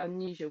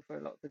unusual for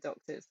a lot of the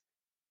doctors.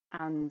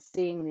 And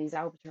seeing these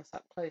albatross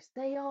up close,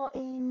 they are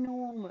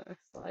enormous,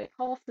 like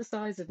half the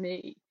size of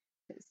me.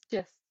 It's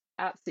just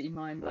absolutely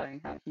mind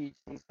blowing how huge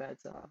these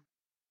birds are.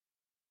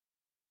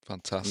 And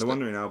the fantastic.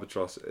 wandering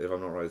albatross, if I'm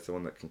not right, is the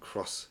one that can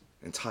cross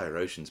entire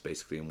oceans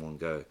basically in one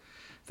go.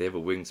 They have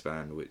a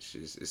wingspan which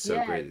is so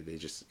Yeah, great that they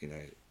just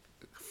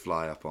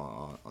fly up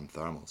on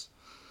thermals.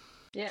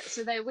 yeah.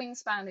 So their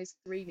wingspan is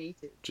 3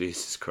 meters.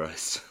 Jesus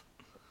Christ.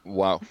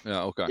 Wow.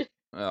 Yeah. Okay.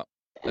 Yeah.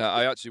 Yeah.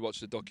 I actually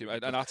watched an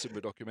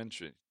Attenborough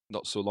documentary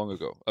not so long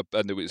ago,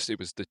 and it was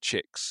the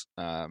chicks,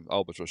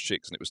 albatross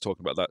chicks, and it was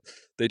talking about that.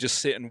 They just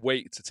sit and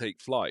wait to take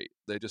flight.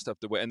 They just have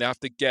to wait, and they have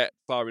to get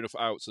far enough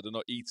out so they're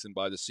not eaten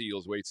by the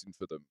seals waiting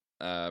for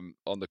them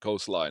on the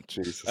coastline.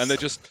 And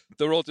Jesus.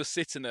 they're all just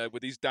sitting there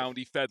with these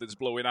downy feathers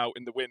blowing out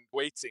in the wind,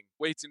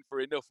 waiting for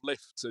enough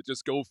lift to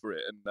just go for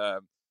it.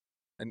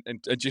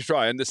 And just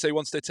try. And they say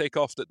once they take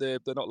off that they're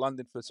not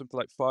landing for something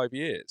like 5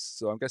 years.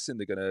 So I'm guessing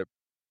they're going to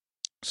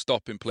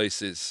stop in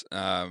places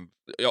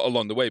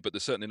along the way, but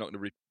they're certainly not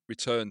going to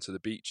return to the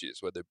beaches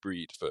where they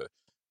breed for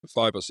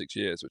 5 or 6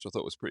 years, which I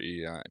thought was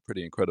pretty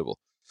incredible.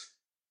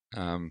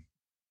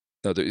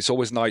 No, it's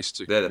always nice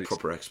to They're the really,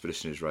 proper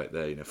expeditioners right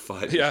there,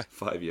 five yeah,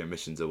 5 year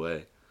missions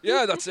away.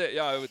 yeah, that's it.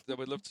 Yeah, I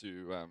would love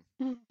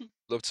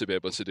to be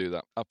able to do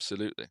that.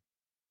 Absolutely.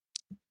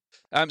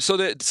 So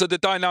the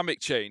dynamic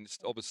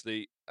changed.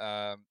 Obviously,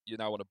 you're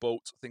now on a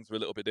boat. Things were a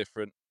little bit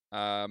different.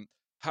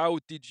 How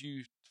did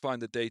you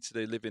find the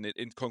day-to-day living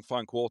in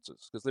confined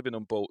quarters? Because living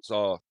on boats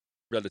are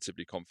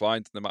relatively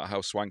confined, no matter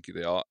how swanky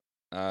they are.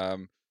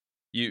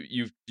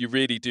 You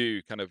really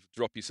do kind of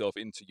drop yourself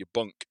into your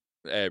bunk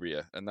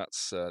area, and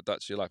that's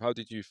your life. How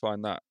did you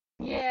find that?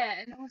 Yeah,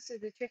 and also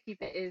the tricky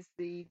bit is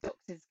the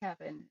doctor's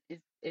cabin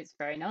is it's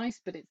very nice,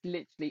 but it's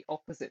literally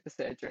opposite the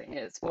surgery.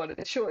 It's one of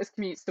the shortest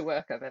commutes to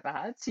work I've ever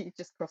had. So you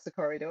just cross a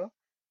corridor.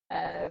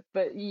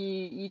 But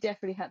you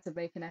definitely had to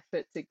make an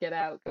effort to get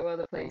out, go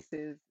other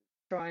places,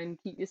 try and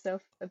keep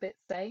yourself a bit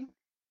sane.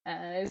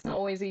 It's not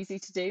always easy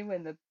to do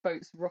when the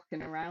boat's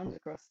rocking around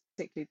across,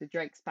 particularly the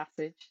Drake's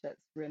Passage, that's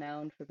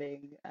renowned for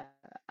being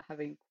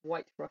having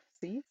quite rough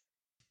seas.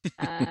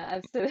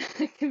 And so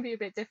it can be a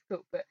bit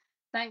difficult, but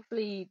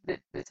thankfully,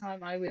 the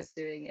time I was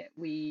doing it,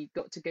 we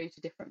got to go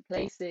to different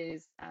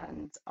places,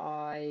 and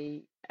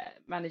I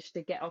managed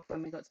to get off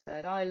when we got to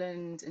Third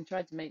Island and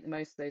tried to make the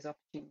most of those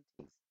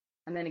opportunities.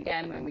 And then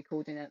again, when we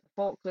called in at the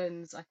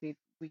Falklands, we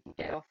could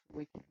get off,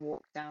 we could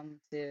walk down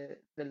to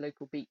the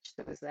local beach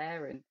that was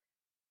there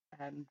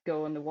and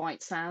go on the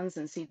white sands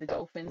and see the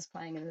dolphins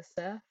playing in the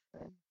surf.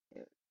 And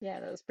yeah,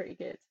 that was pretty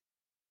good.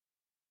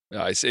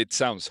 Yeah, it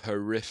sounds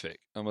horrific.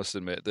 I must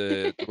admit,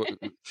 It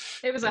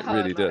was a it hard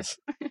really life. does.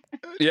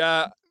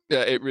 Yeah,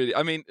 yeah, it really.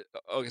 I mean,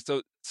 okay,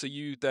 so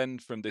you then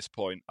from this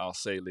point are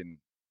sailing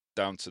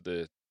down to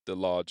the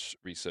large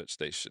research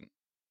station.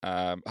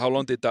 How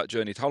long did that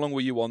journey? How long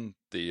were you on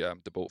the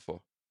boat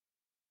for?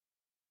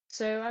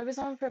 So I was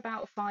on for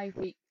about 5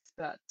 weeks,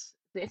 but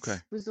Okay,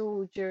 this was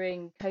all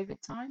during COVID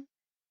time.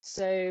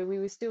 So we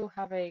were still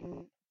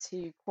having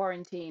to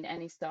quarantine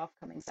any staff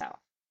coming south.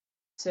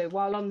 So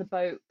while on the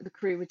boat, the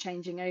crew were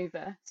changing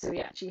over. So we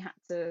actually had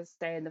to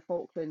stay in the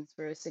Falklands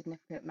for a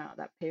significant amount of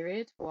that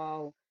period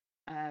while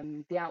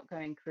the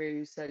outgoing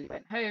crew slowly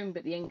went home,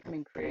 but the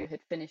incoming crew had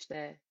finished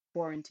their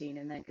quarantine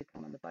and then could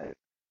come on the boat.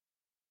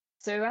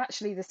 So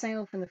actually, the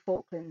sail from the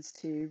Falklands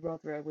to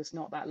Rothera was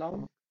not that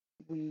long.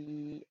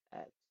 We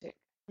took,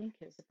 I think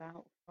it was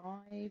about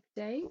 5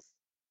 days.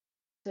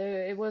 So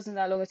it wasn't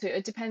that long at all.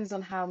 It depends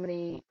on how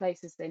many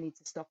places they need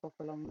to stop off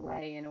along the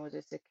way in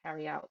order to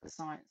carry out the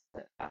science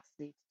that that's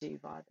need to do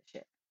via the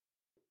ship.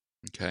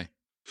 okay,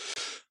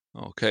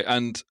 okay.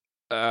 And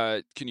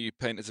can you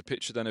paint us a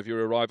picture then of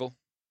your arrival?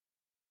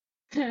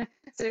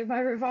 So my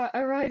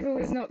arrival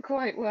was not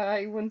quite where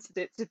I wanted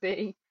it to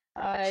be.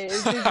 I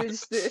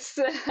envisaged this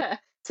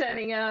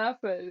turning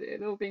up and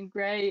it all being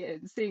great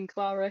and seeing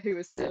Clara, who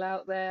was still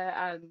out there,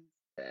 and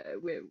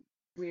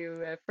we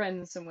were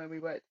friends from when we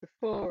worked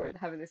before, and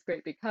having this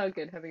great big hug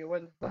and having a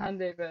wonderful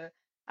handover.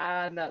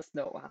 And that's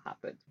not what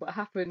happened. What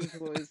happened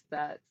was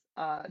that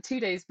 2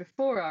 days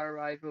before our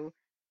arrival,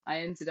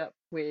 I ended up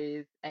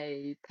with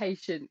a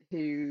patient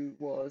who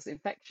was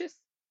infectious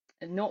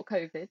and not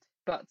COVID,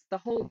 but the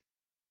whole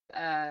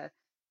uh,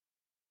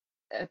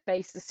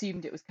 base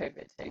assumed it was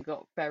COVID and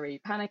got very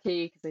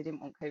panicky because they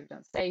didn't want COVID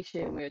on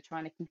station. We were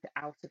trying to keep it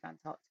out of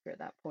Antarctica at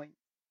that point.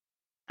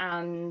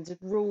 And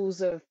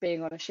rules of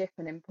being on a ship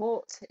and in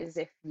port is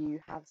if you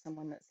have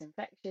someone that's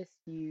infectious,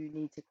 you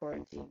need to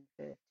quarantine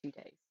for 2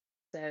 days.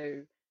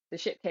 So the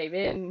ship came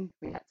in,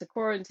 we had to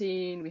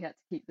quarantine, we had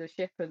to keep the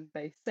ship and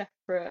base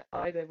separate.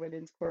 I then went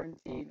into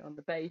quarantine on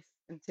the base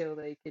until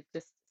they could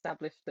just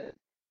establish that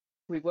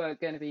we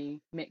weren't going to be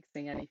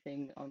mixing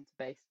anything onto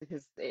base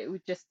because it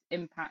would just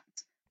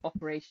impact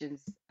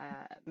operations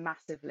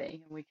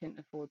massively, and we couldn't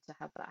afford to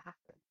have that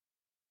happen.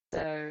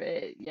 So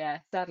yeah,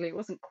 sadly, it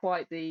wasn't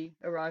quite the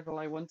arrival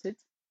I wanted,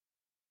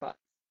 but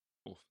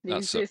Oh, that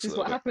this sucks a is little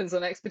what bit. happens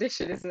on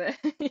expedition, isn't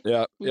it?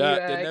 Yeah, You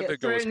yeah. They never get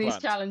go as thrown these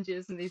planned.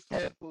 challenges and these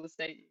curveballs,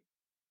 don't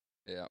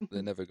Yeah,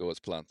 they never go as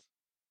planned.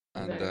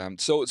 you? And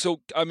No.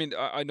 so I mean,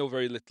 I know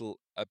very little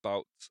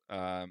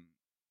um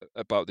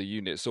about the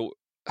unit. So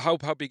how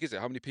big is it?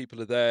 How many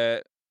people are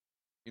there?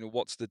 You know,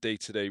 what's the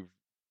day-to-day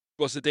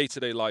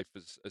life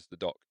as the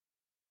doc?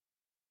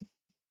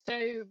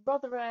 So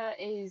Rothera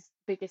is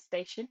biggest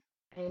station.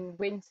 In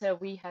winter,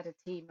 we had a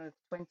team of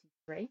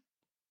 23,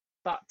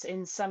 but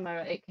in summer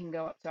it can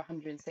go up to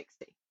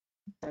 160.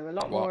 So a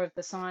lot Wow. more of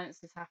the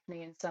science is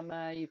happening in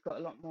summer. You've got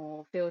a lot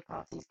more field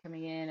parties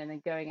coming in and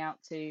then going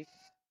out to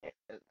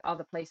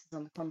other places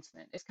on the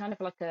continent. It's kind of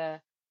like a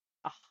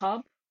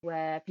hub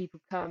where people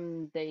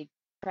come, they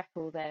prep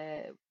all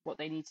their what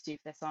they need to do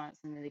for their science,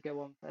 and then they go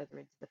on further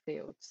into the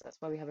field. So that's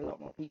why we have a lot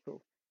more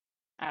people.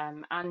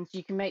 And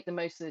you can make the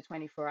most of the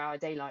 24-hour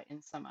daylight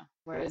in summer.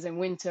 Whereas in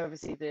winter,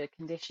 obviously, the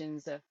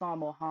conditions are far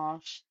more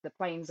harsh. The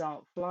planes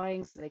aren't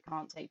flying, so they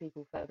can't take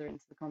people further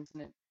into the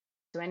continent.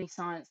 So any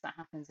science that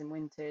happens in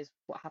winter is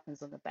what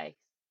happens on the base.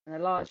 And a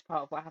large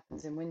part of what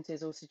happens in winter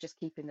is also just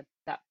keeping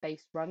that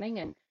base running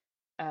and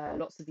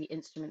lots of the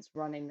instruments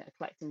running that are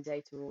collecting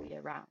data all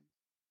year round.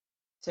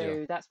 Yeah.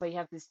 So that's why you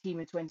have this team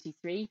of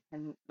 23.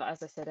 And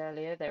as I said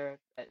earlier, they're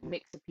a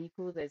mix of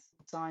people. There's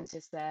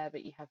scientists there,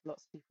 but you have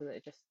lots of people that are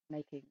just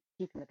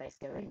keeping the base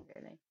going,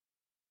 really.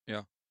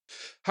 Yeah.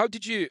 How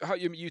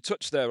you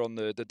touched there on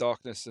the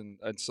darkness and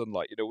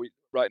sunlight. You know, we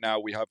right now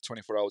we have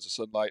 24 hours of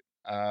sunlight,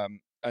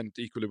 and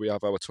equally we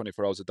have our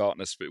 24 hours of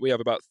darkness. But we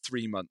have about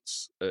 3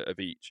 months of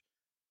each.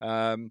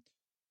 Um,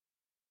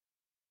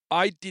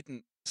 I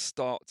didn't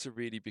start to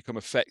really become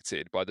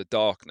affected by the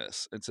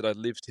darkness until I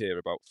lived here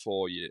about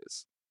 4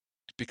 years,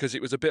 because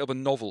it was a bit of a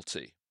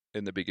novelty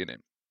in the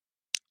beginning,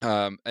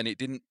 and it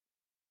didn't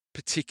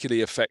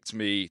particularly affect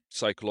me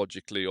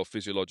psychologically or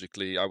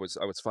physiologically. I was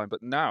fine,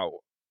 but now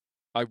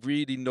I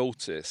really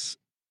notice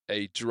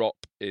a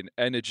drop in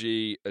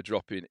energy, a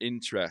drop in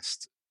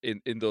interest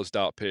in those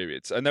dark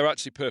periods, and they're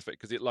actually perfect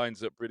because it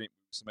lines up brilliant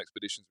with some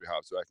expeditions we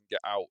have, so I can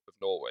get out of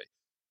Norway.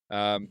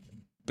 Um,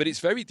 but it's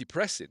very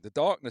depressing. The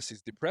darkness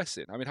is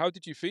depressing. I mean, how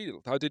did you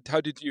feel? How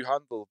did you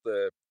handle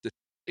the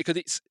because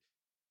it's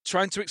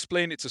trying to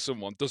explain it to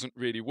someone doesn't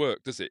really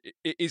work, does it?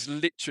 It is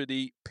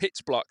literally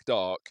pitch black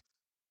dark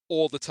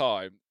all the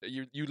time.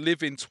 You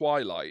live in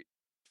twilight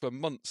for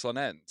months on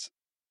end.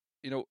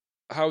 You know,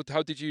 how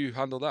did you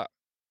handle that?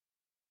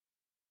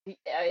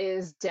 Yeah, it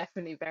is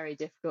definitely very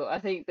difficult. I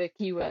think the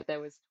key word there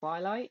was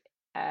twilight.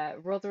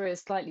 Rotherham is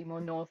slightly more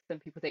north than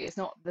people think. It's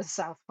not the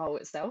South Pole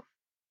itself.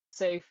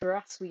 So for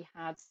us, we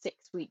had 6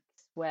 weeks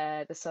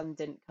where the sun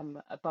didn't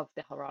come above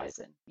the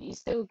horizon. You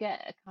still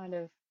get a kind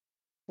of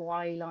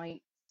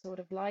twilight sort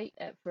of light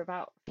for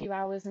about a few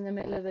hours in the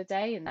middle of the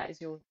day, and that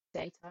is your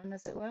daytime,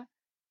 as it were.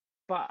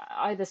 But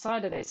either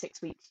side of those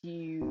 6 weeks,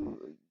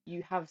 you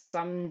have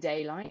some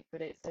daylight,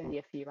 but it's only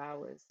a few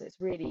hours. So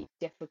it's really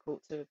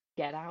difficult to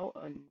get out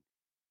and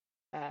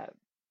uh,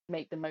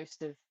 make the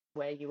most of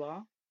where you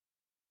are. Mm.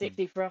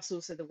 Particularly for us,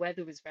 also the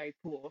weather was very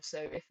poor. So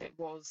if it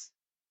was,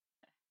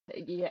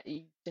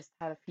 you just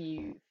had a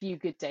few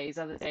good days.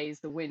 Other days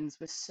the winds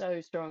were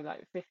so strong,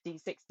 like 50,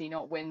 60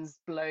 knot winds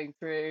blowing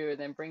through, and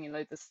then bringing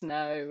loads of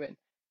snow and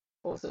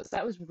all sorts.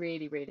 That was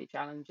really, really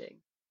challenging.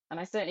 And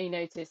I certainly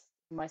noticed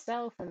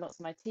myself and lots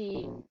of my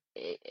team,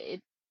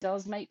 it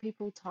does make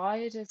people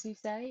tired, as you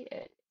say.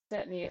 It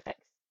certainly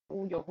affects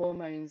all your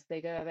hormones. They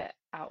go a bit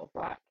out of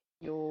whack.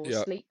 Your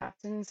Yeah, sleep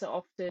patterns are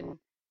often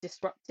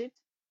disrupted.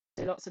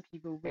 So lots of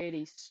people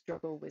really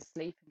struggle with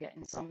sleep and get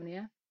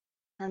insomnia.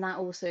 And that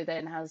also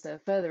then has a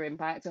further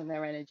impact on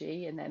their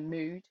energy and their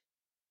mood.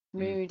 mm,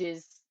 Mood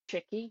is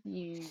tricky.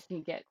 You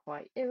can get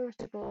quite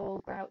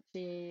irritable,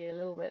 grouchy, a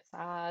little bit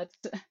sad.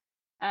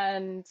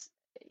 And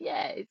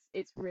yeah,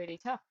 it's really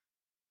tough.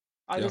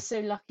 I yeah. was so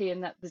lucky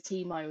in that the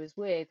team I was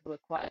with were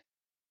quite a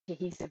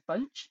cohesive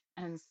bunch,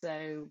 and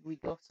so we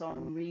got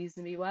on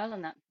reasonably well,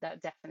 and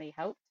that definitely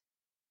helped.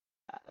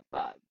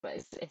 But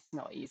it's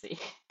not easy.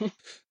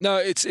 No,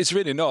 it's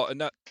really not,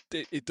 and that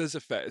it does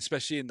affect,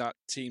 especially in that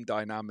team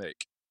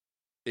dynamic.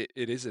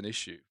 It is an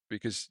issue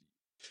because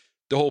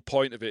the whole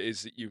point of it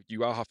is that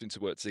you are having to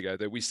work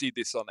together. We see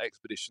this on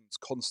expeditions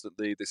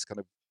constantly. This kind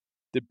of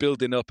the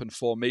building up and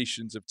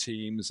formations of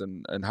teams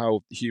and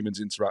how humans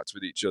interact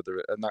with each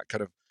other and that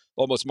kind of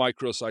almost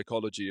micro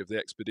psychology of the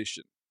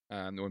expedition.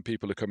 And when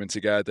people are coming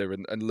together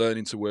and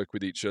learning to work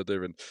with each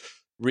other and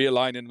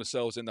realigning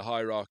themselves in the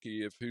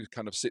hierarchy of who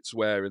kind of sits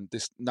where and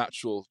this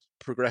natural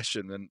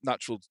progression and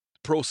natural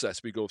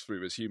process we go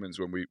through as humans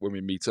when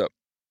we meet up.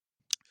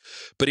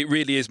 But it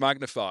really is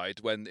magnified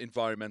when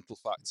environmental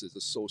factors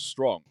are so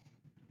strong,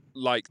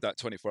 like that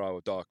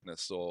 24-hour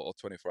darkness or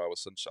 24-hour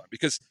sunshine.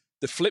 Because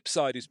the flip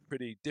side is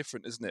pretty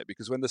different, isn't it?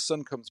 Because when the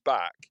sun comes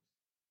back,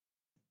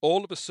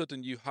 all of a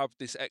sudden you have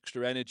this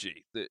extra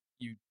energy that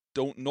you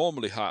don't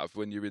normally have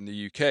when you're in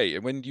the UK.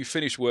 And when you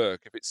finish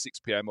work, if it's 6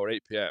 p.m. or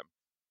 8 p.m.,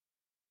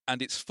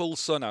 and it's full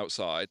sun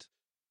outside,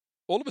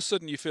 all of a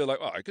sudden you feel like,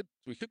 oh,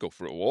 we could go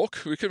for a walk.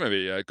 We could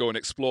maybe go and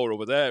explore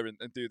over there and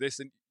do this.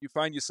 And you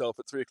find yourself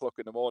at 3 o'clock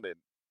in the morning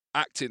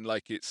acting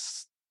like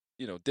it's,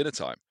 dinner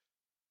time,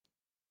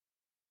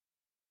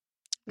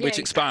 Yeah, which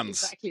exactly,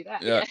 expands. exactly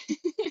that. Yeah.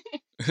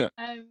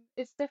 Yeah.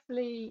 It's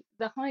definitely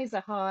the highs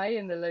are high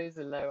and the lows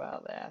are low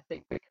out there, I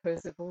think,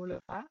 because of all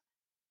of that.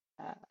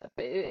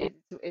 But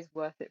it's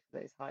worth it for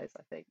those highs,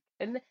 I think.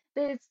 And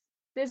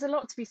there's a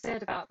lot to be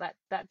said about that.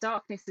 That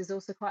darkness is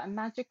also quite a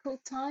magical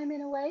time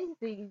in a way.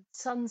 The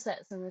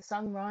sunsets and the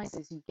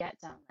sunrises you get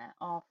down there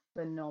are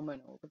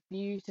phenomenal. The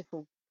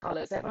beautiful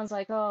colours. Everyone's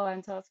like, "Oh,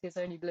 Antarctica's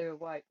only blue and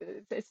white," but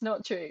it's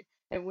not true.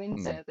 In Mm.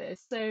 winter,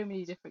 there's so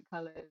many different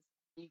colours.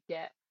 You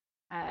get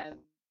um,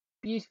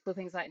 beautiful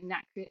things like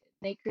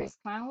nacreous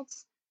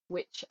clouds,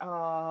 which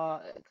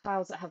are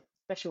clouds that have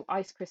special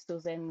ice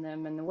crystals in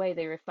them, and the way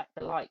they reflect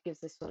the light gives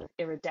this sort of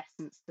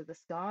iridescence to the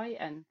sky,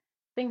 and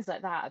things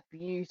like that are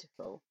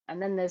beautiful. And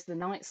then there's the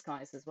night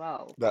skies as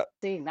well. That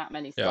Seeing that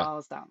many Yeah.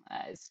 stars down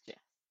there is just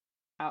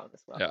out of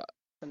this world. Yeah.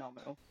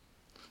 Phenomenal.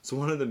 So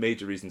one of the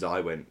major reasons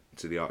I went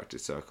to the Arctic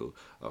Circle,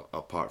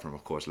 apart from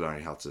of course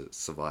learning how to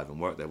survive and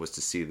work there, was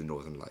to see the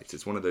Northern Lights.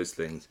 It's one of those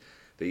things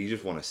that you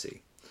just want to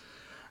see.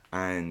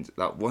 And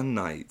that one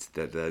night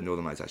that the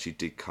Northern Lights actually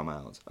did come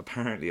out,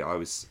 apparently I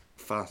was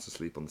fast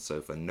asleep on the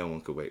sofa and no one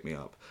could wake me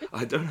up.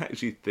 I don't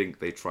actually think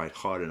they tried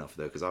hard enough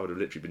though, because I would have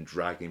literally been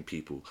dragging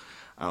people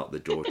out the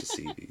door to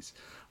see these.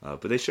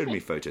 But they showed me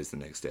photos the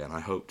next day, and I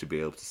hope to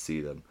be able to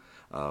see them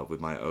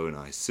with my own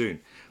eyes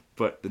soon.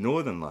 But the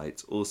Northern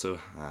Lights also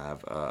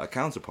have a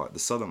counterpart, the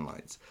Southern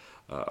Lights,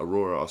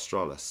 Aurora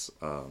Australis,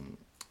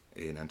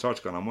 in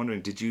Antarctica. And I'm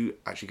wondering, did you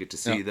actually get to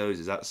Yeah. see those?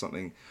 Is that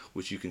something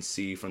which you can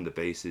see from the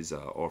bases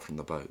or from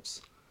the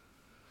boats?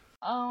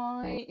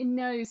 I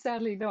no,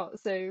 sadly not.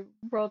 So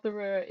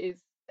Rotherham is,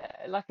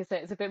 like I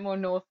said, it's a bit more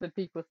north than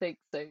people think.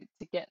 So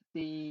to get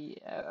the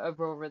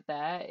aurora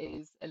there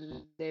is a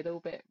little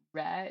bit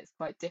rare. It's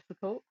quite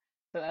difficult.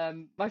 But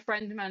my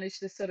friend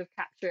managed to sort of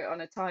capture it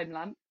on a time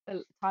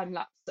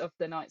lapse of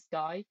the night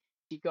sky.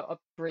 She got a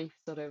brief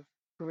sort of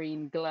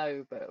green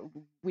glow, but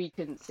we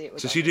couldn't see it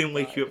with So our she didn't naked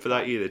wake eye you at up the for that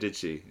time. either, did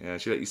she? Yeah,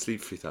 she let you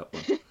sleep through that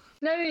one.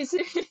 No, it's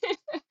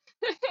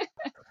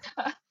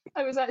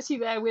I was actually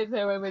there with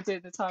her when we were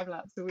doing the time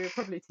lapse, so we were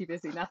probably too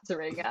busy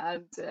nattering.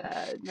 And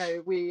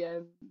no, we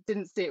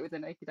didn't see it with the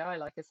naked eye.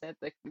 Like I said,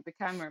 the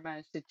camera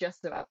managed to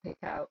just about pick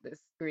out this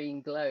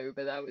green glow,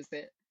 but that was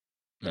it.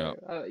 Yeah.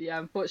 So yeah,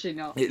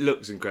 unfortunately not. It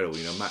looks incredible.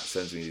 Matt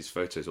sends me these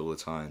photos all the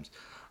times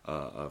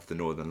of the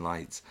Northern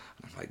Lights,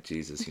 and I'm like,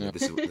 Jesus, Yeah.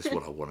 this is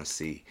what I want to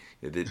see.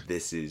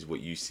 This is what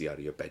you see out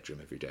of your bedroom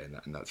every day,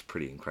 and that's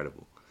pretty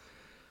incredible.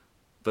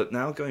 But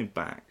now going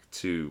back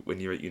to when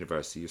you're at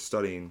university, you're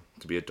studying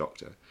to be a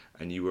doctor,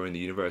 and you were in the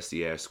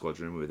University Air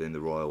Squadron within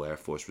the Royal Air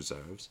Force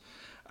Reserves,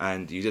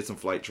 and you did some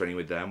flight training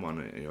with them on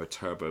a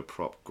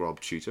turboprop Grob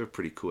Tutor,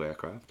 pretty cool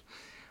aircraft.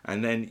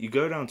 And then you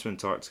go down to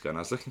Antarctica, and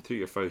I was looking through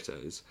your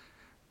photos,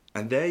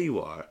 and there you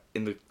are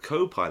in the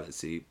co-pilot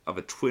seat of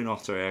a Twin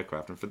Otter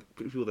aircraft. And for the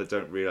people that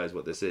don't realize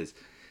what this is,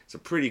 it's a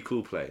pretty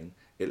cool plane.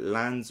 It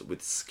lands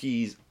with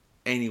skis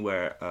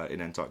anywhere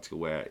in Antarctica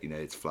where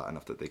it's flat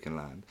enough that they can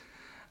land.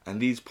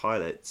 And these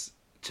pilots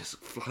just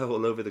fly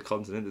all over the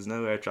continent. There's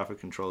no air traffic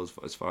controls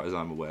as far as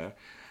I'm aware,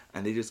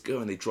 and they just go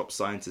and they drop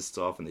scientists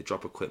off and they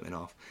drop equipment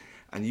off,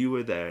 and you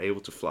were there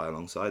able to fly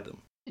alongside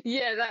them.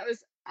 Yeah, that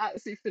was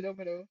absolutely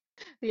phenomenal.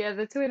 Yeah,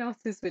 the Twin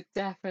Otters were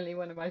definitely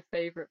one of my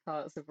favourite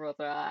parts of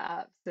Rotherham.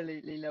 I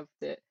absolutely loved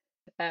it.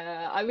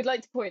 I would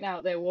like to point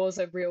out there was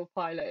a real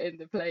pilot in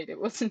the plane. It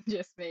wasn't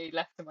just me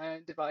left to my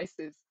own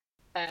devices.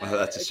 Oh,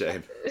 that's a Uh,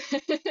 shame.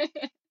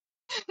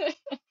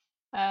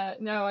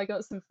 no, I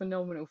got some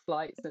phenomenal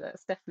flights, so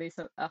that's definitely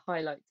a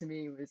highlight to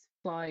me was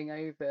flying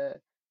over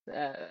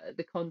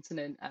the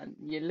continent and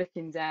you're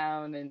looking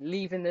down and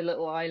leaving the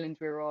little island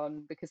we were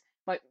on because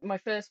my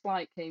first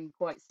flight came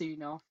quite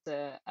soon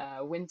after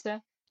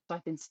winter. So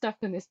I've been stuck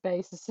in this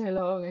base for so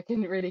long, I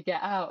couldn't really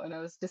get out, and I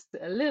was just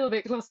a little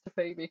bit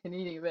claustrophobic and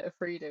needing a bit of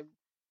freedom.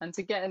 And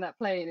to get in that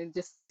plane and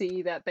just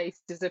see that base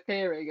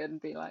disappearing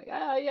and be like,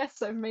 ah,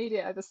 yes, I've made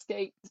it, I've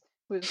escaped,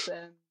 was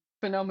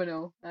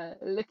phenomenal.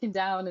 Looking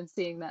down and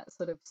seeing that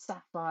sort of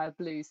sapphire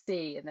blue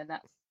sea and then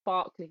that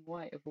sparkling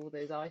white of all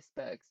those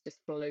icebergs just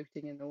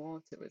floating in the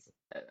water was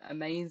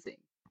amazing.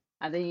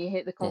 And then you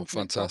hit the Oh,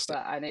 continent proper fantastic.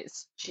 and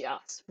it's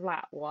just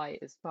flat white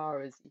as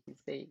far as you can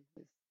see.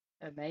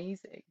 It's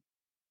amazing.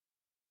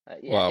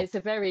 Yeah, Wow. it's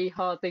a very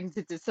hard thing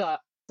to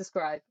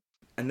describe.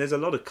 And there's a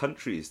lot of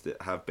countries that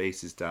have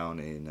bases down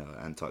in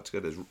Antarctica.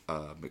 There's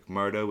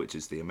McMurdo, which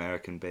is the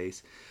American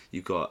base.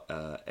 You've got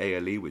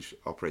ALE, which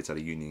operates out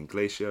of Union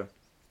Glacier.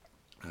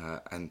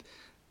 And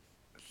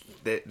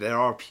there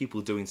are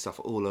people doing stuff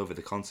all over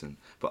the continent.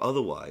 But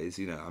otherwise,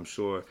 I'm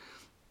sure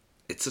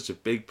it's such a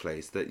big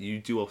place that you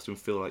do often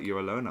feel like you're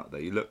alone out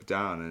there. You look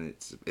down and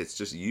it's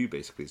just you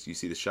basically. So you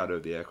see the shadow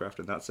of the aircraft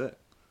and that's it.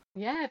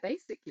 Yeah,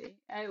 basically.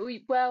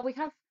 We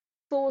have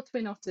four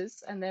twin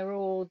otters, and they're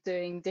all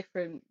doing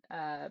different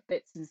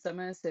bits in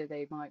summer. So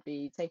they might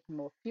be taking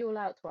more fuel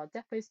out to our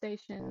depot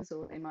stations,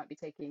 or they might be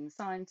taking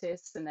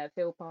scientists and their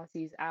field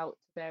parties out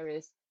to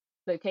various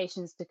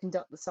locations to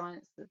conduct the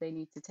science that they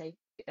need to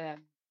um,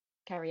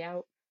 carry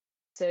out.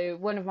 So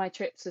one of my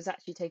trips was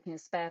actually taking a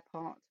spare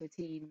part to a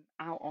team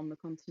out on the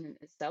continent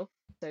itself.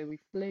 So we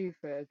flew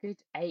for a good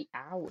 8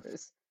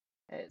 hours.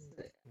 It's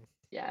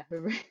yeah, a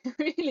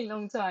really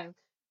long time.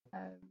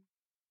 Um,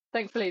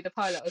 Thankfully, the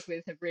pilot I was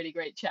with had really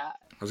great chat.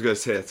 I was going to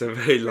say it's a It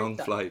very was great long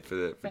time. flight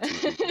for two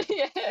people.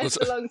 Yeah, it's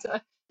a long time.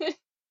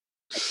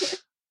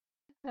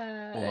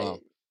 Wow.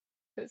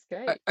 It's I,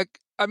 great. I,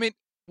 I mean,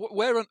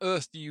 where on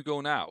earth do you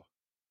go now?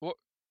 What,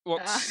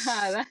 what's,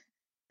 That,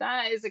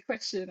 that is a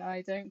question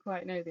I don't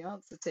quite know the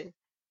answer to.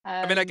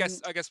 I mean, Um,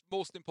 I guess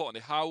most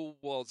importantly, how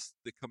was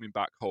the coming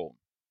back home?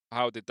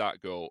 How did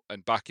that go?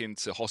 And back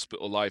into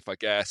hospital life, I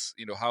guess,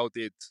 how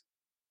did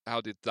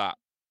that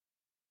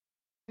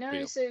No,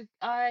 feel? so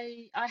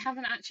I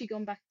haven't actually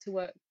gone back to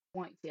work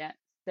quite yet.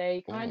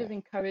 They kind of Oh,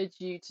 encourage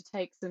you to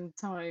take some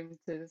time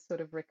to sort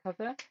of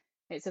recover.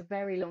 It's a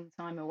very long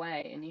time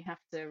away, and you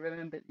have to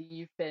remember that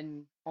you've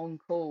been on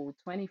call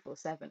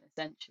 24/7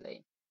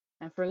 essentially.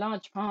 And for a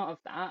large part of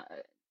that,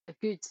 a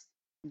good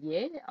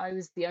year, I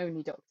was the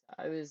only doctor.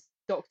 I was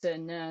doctor,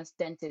 nurse,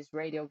 dentist,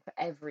 radiographer,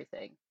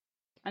 everything.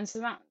 And so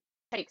that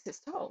takes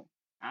its toll.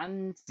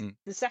 And mm,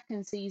 the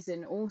second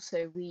season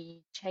also,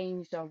 we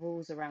changed our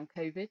rules around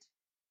COVID,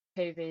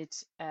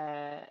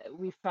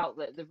 we felt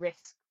that the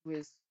risk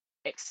was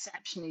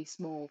exceptionally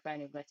small for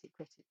anybody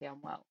critically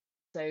unwell.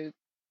 So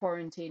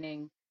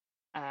quarantining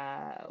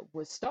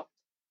was stopped.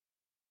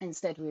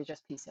 Instead, we were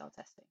just PCR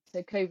testing.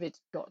 So COVID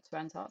got to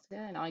Antarctica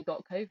and I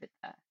got COVID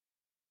there.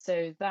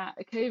 So that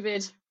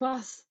COVID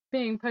plus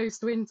being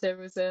post winter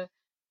was a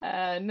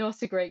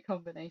not a great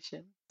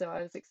combination. So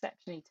I was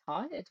exceptionally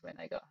tired when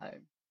I got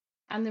home.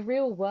 And the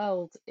real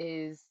world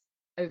is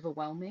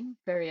overwhelming,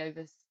 very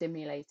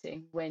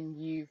overstimulating when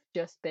you've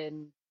just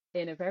been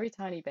in a very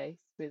tiny base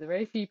with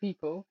very few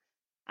people,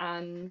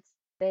 and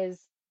there's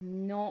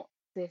not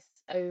this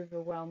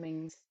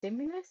overwhelming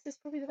stimulus, is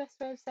probably the best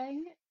way of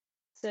saying it.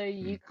 So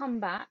you Mm. come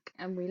back,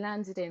 and we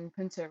landed in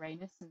Punta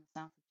Arenas in the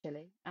south of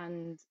Chile,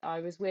 and I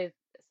was with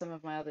some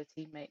of my other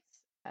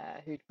teammates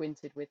who'd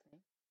wintered with me.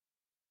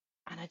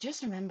 And I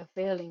just remember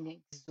feeling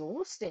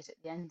exhausted at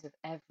the end of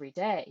every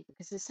day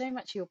because there's so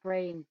much your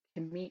brain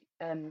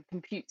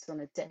computes on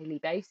a daily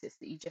basis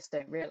that you just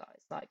don't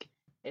realize. Like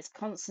it's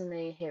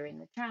constantly hearing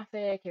the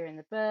traffic, hearing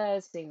the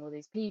birds, seeing all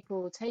these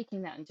people,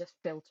 taking that and just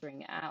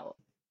filtering it out.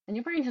 And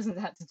your brain hasn't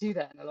had to do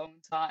that in a long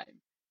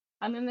time.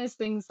 And then there's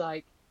things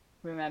like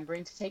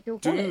remembering to take your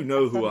Do you wallet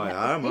know and who suddenly have to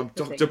I am? pay I'm for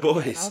Dr. things again. I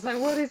Boyce. was like,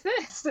 what is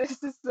this?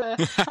 This is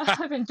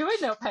I've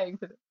enjoyed not paying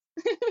for this.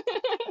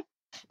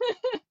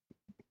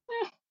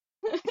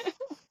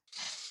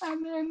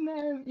 And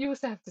then you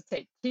also have to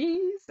take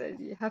keys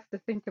and you have to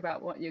think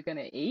about what you're going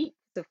to eat.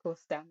 'Cause of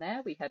course, down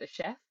there we had a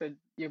chef and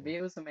your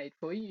meals are made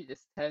for you. You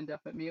just turned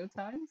up at meal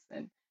times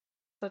and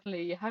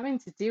suddenly you're having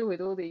to deal with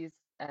all these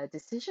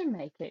decision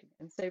making.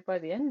 And so by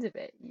the end of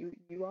it,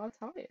 you are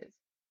tired.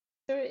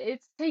 So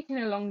it's taken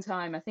a long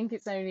time. I think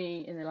it's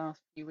only in the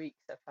last few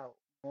weeks I felt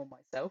more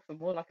myself and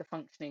more like a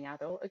functioning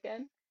adult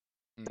again.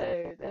 Mm.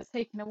 So that's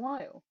taken a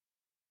while.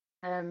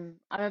 I'm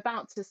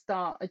about to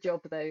start a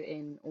job though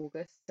in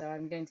August, so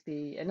I'm going to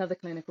be another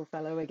clinical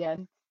fellow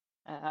again.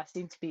 I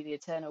seem to be the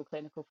eternal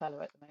clinical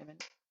fellow at the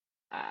moment.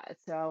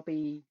 So I'll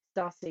be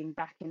starting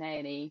back in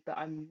A&E, but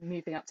I'm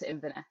moving up to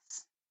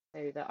Inverness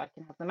so that I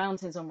can have the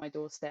mountains on my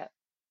doorstep,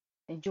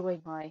 enjoy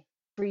my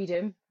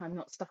freedom. I'm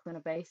not stuck on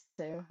a base,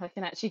 so I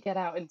can actually get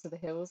out into the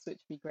hills,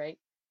 which would be great.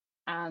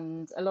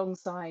 And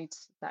alongside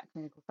that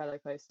clinical fellow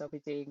post, I'll be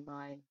doing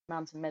my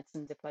mountain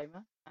medicine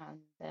diploma and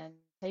then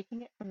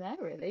taking it from there,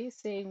 really,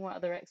 seeing what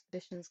other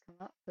expeditions come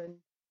up and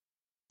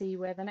see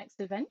where the next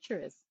adventure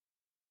is.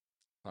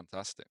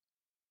 Fantastic.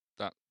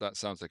 That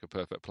sounds like a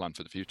perfect plan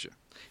for the future.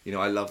 You know,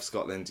 I love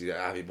Scotland. You know,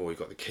 Aviemore, you've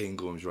got the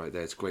Cairngorms right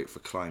there. It's great for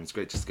climbing. It's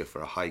great just to go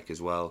for a hike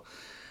as well.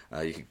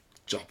 You can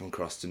jump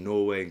across to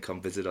Norway and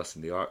come visit us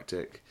in the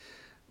Arctic.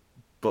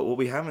 But what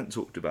we haven't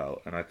talked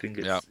about, and I think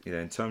Yeah. it's, you know,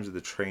 in terms of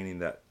the training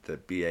that the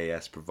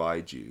BAS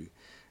provides you,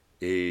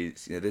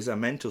 is, you know, there's a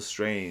mental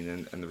strain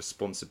and the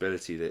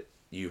responsibility that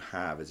you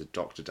have as a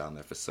doctor down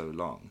there for so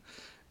long.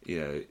 You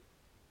know,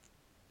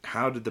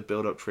 how did the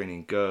build up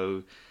training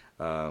go?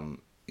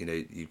 You know,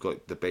 you've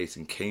got the base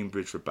in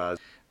Cambridge for Baz.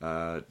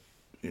 Uh,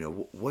 you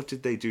know, what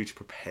did they do to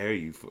prepare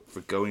you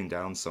for going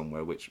down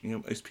somewhere which, you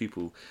know, most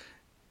people,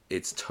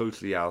 it's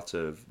totally out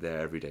of their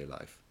everyday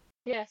life?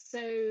 Yeah,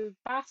 so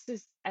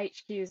BAS's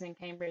HQ is in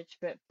Cambridge,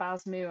 but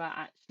BASMU are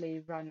actually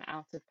run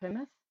out of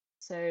Plymouth.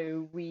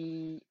 So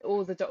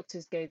all the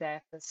doctors go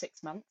there for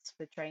 6 months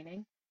for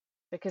training.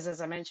 Because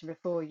as I mentioned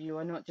before, you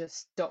are not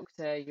just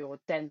doctor, you're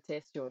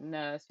dentist, you're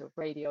nurse, you're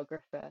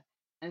radiographer.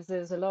 And so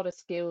there's a lot of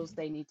skills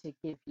they need to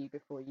give you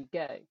before you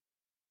go.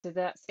 So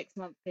that 6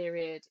 month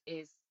period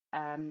is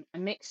a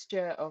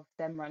mixture of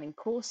them running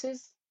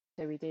courses.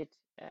 So we did,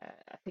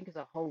 I think it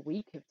was a whole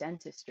week of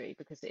dentistry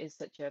because it is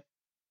such a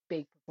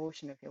big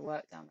proportion of your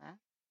work down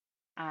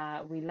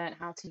there. We learned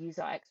how to use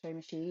our X-ray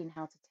machine,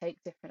 how to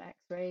take different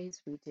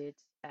X-rays. We did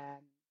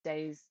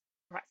days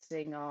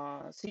practicing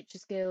our suture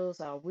skills,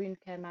 our wound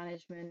care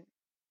management,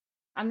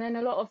 and then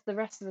a lot of the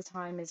rest of the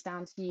time is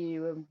down to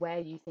you and where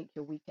you think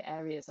your weaker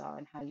areas are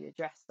and how you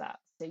address that.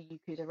 So you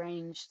could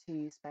arrange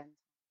to spend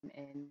time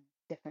in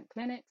different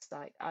clinics.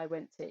 Like I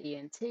went to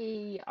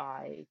ENT,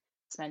 I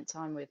spent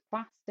time with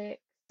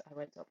plastics, I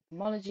went to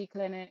ophthalmology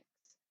clinics,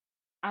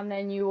 and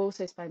then you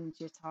also spend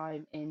your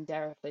time in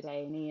Derriford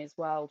A&E as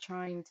well,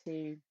 trying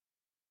to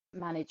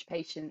manage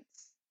patients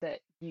that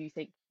you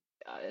think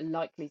are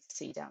likely to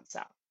see down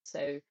south.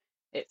 So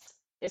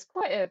it's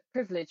quite a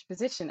privileged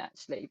position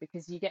actually,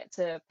 because you get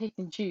to pick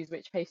and choose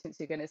which patients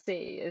you're going to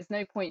see. There's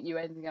no point you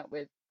ending up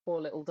with poor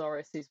little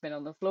Doris who's been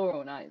on the floor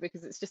all night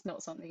because it's just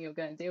not something you're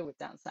going to deal with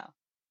down south.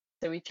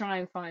 So we try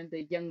and find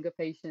the younger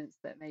patients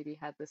that maybe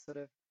had the sort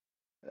of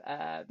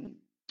um,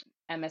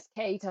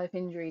 MSK type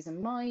injuries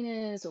and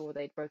minors, or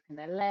they'd broken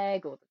their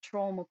leg, or the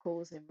trauma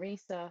calls in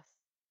resus,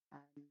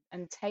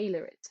 and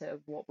tailor it to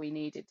what we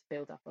needed to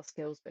build up our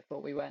skills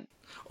before we went.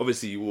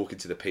 Obviously, you walk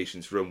into the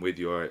patient's room with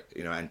your,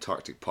 you know,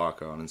 Antarctic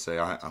parka on and say,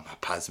 I'm a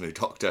PASMO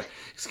doctor.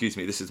 Excuse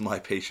me, this is my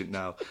patient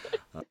now.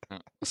 Yeah.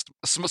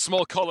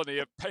 Small colony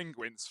of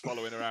penguins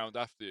following around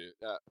after you.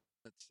 Yeah.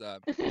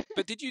 It's,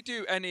 but did you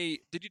do any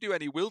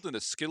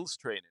wilderness skills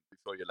training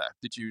before you left?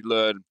 Did you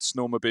learn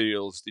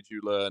snowmobiles? Did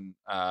you learn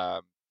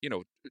you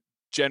know,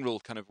 general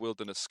kind of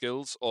wilderness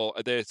skills, or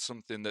are they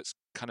something that's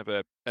kind of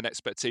an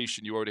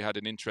expectation you already had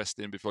an interest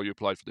in before you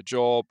applied for the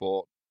job,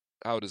 or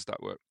how does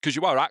that work? Because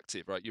you are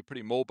active, right? You're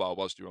pretty mobile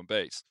whilst you're on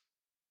base.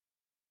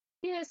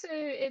 Yeah, so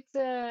it's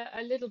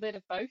a little bit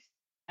of both.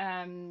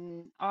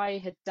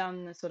 I had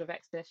done the sort of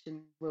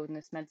expedition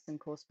wilderness medicine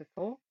course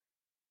before.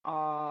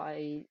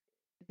 I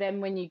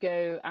then when you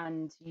go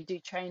and you do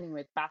training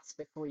with BAS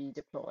before you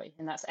deploy,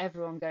 and that's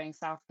everyone going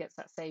south gets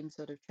that same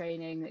sort of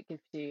training that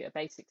gives you a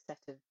basic set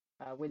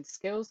of winter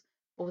skills.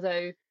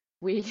 Although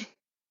we,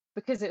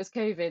 because it was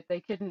COVID,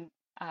 they couldn't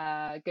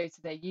go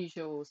to their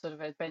usual sort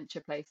of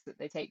adventure place that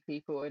they take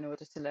people in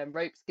order to learn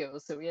rope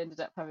skills. So we ended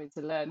up having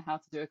to learn how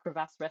to do a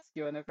crevasse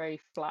rescue on a very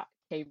flat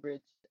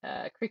Cambridge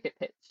cricket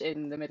pitch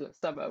in the middle of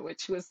summer,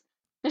 which was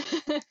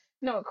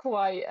not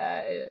quite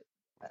a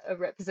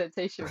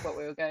representation of what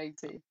we were going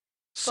to.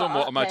 Somewhat But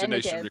then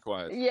imagination again,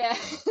 required. yeah,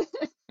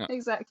 Yeah.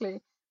 exactly.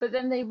 But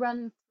then they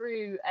run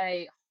through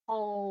a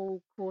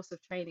whole course of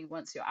training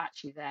once you're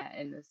actually there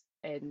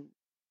in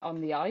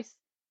on the ice.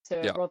 So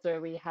at Yeah. Rother,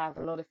 we have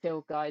a lot of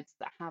field guides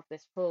that have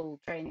this full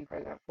training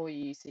program for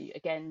you. So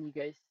again, you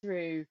go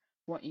through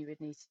what you would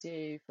need to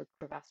do for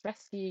crevasse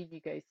rescue. You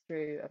go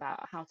through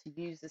about how to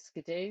use the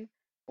skidoo,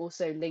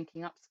 also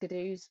linking up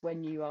skidoos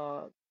when you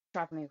are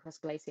traveling across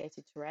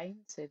glaciated terrain,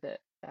 so that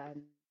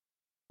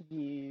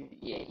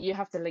you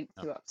have to link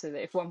Yeah. two up so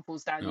that if one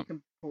falls down, Yeah. you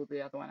can pull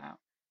the other one out.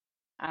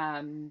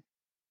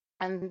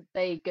 And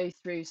they go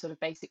through sort of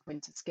basic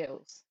winter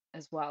skills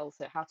as well.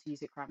 So how to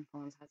use your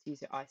crampons, how to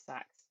use your ice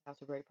axe, how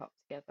to rope up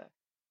together,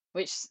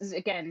 which is,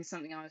 again, is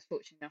something I was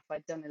fortunate enough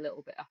I'd done a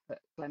little bit up at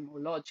Glenmore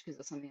Lodge because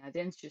it's something I'd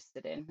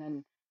interested in.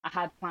 And I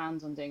had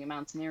plans on doing a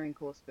mountaineering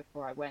course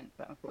before I went,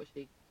 but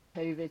unfortunately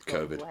COVID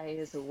got in the COVID. way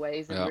as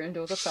always and Yeah. ruined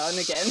all the fun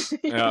again.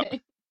 Yeah.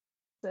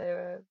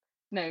 So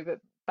no, but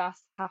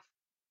BAS have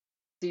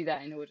to do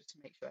that in order to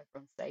make sure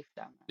everyone's safe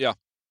down there. Yeah.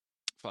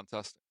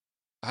 Fantastic.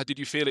 How did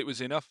you feel it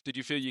was enough? Did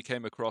you feel you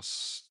came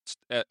across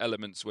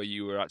elements where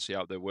you were actually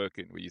out there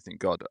working, where you think,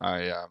 God,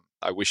 I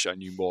wish I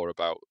knew more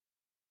about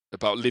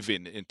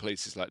living in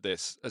places like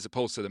this, as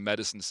opposed to the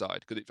medicine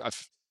side?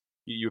 Because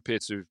you appear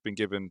to have been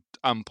given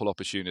ample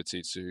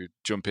opportunity to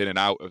jump in and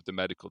out of the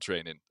medical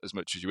training as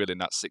much as you will in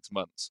that 6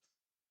 months.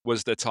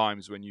 Was there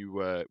times when you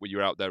were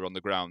out there on the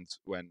ground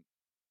when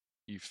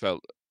you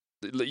felt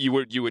you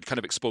were kind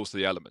of exposed to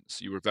the elements?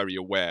 You were very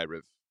aware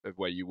of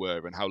where you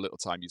were and how little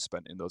time you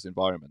spent in those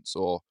environments,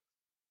 or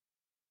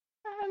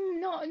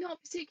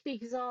Not particularly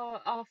because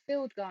our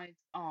field guides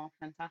are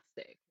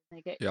fantastic.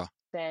 yeah,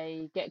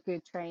 They get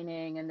good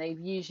training and they've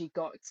usually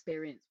got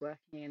experience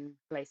working in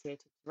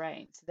glaciated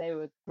terrain. So they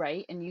were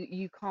great, and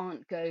you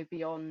can't go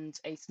beyond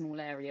a small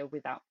area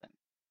without them.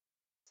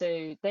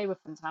 So they were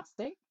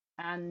fantastic.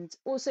 And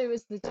also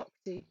as the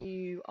doctor,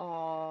 you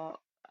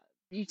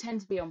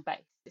tend to be on base.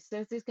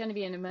 So if there's going to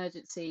be an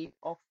emergency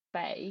off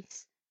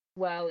base,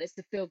 well, it's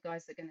the field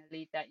guys that are going to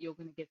lead that. You're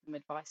going to give them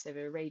advice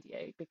over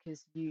radio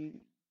because you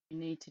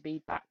need to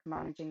be back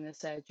managing the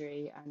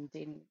surgery and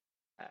dealing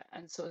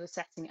and sort of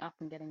setting it up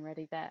and getting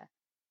ready there.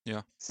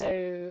 yeah.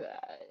 So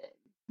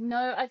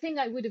no, I think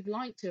I would have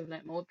liked to have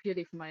learnt more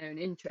purely for my own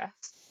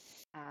interest.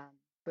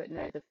 But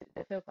no, the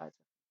field guides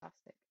were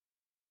fantastic.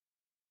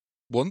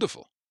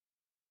 Wonderful.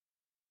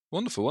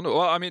 Wonderful, wonderful.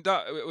 Well, I mean,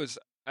 it was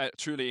a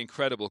truly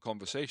incredible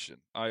conversation.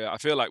 I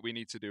feel like we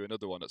need to do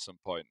another one at some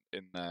point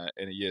in a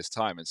year's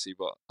time and see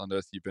what on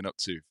earth you've been up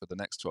to for the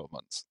next 12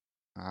 months.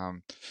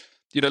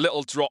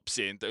 Little drops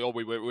in.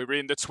 We're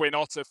in the Twin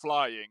Otter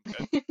flying,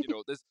 and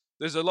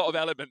there's a lot of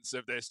elements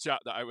of this chat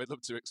that I would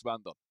love to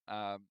expand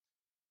on.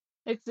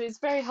 It's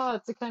very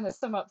hard to kind of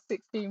sum up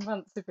 16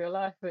 months of your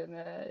life in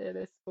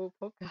a small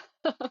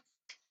podcast.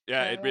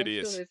 Yeah, it I'm really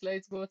sure is. there's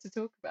loads more to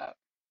talk about.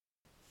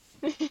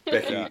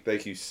 Becky, Yeah.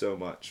 thank you so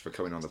much for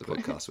coming on the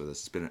Absolutely. podcast with us.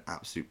 It's been an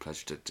absolute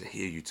pleasure to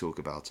hear you talk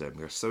about it. And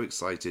we're so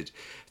excited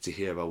to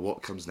hear about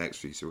what comes next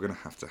for you. So we're going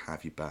to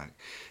have you back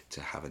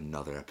to have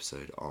another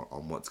episode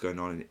on what's going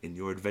on in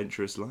your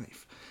adventurous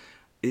life.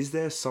 Is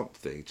there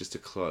something, just to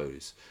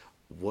close,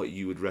 what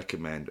you would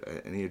recommend,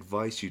 any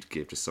advice you'd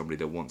give to somebody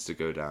that wants to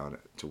go down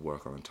to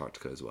work on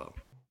Antarctica as well?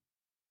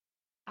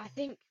 I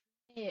think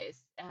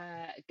it's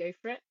go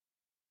for it.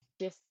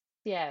 Just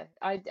yeah,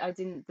 I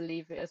didn't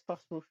believe it was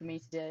possible for me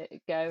to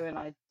go, and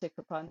I took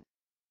a punt.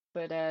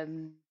 But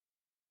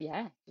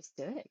yeah, just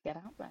do it. Get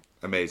out there.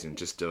 Amazing,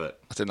 just do it.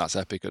 I think that's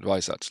epic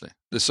advice, actually.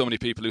 There's so many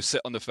people who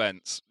sit on the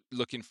fence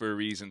looking for a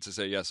reason to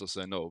say yes or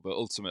say no, but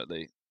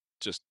ultimately,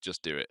 just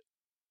do it.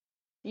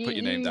 You Put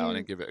your name down you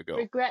and give it a go.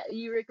 regret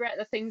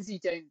the things you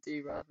don't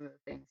do rather than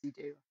the things you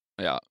do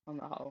Yeah. on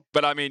the whole.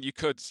 But I mean, you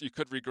could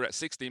regret.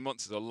 16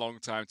 months is a long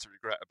time to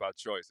regret a bad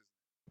choice.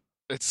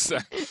 It's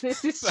This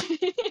is true.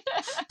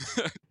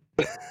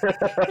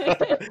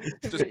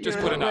 just You're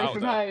putting that away out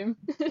from there. home.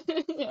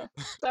 Yeah.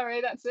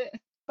 Sorry, that's it.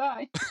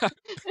 Bye.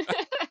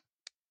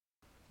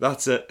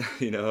 That's it.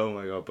 Oh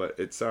my God. But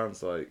it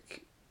sounds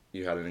like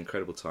you had an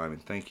incredible time.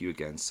 And thank you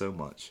again so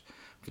much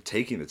for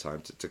taking the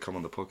time to come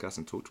on the podcast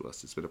and talk to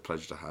us. It's been a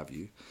pleasure to have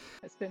you.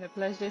 It's been a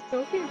pleasure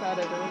talking about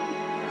it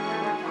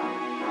all.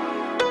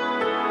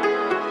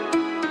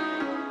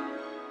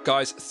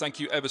 Guys, thank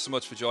you ever so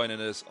much for joining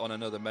us on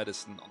another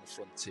Medicine on the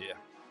Frontier,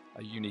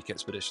 a Unique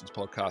Expeditions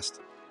podcast.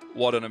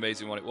 What an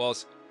amazing one it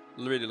was.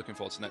 Really looking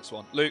forward to the next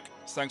one. Luke,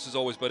 thanks as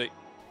always, buddy.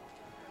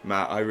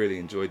 Matt, I really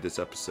enjoyed this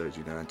episode.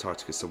 You know,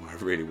 Antarctica is somewhere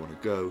I really want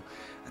to go,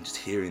 and just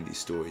hearing these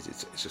stories,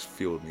 it's just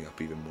fueled me up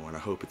even more, and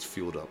I hope it's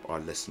fueled up our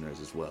listeners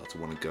as well to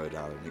want to go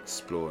down and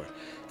explore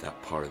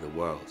that part of the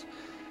world.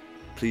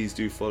 Please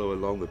do follow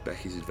along with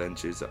Becky's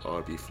adventures at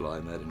RB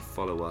FlyMed, and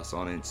follow us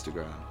on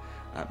Instagram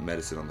at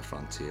Medicine on the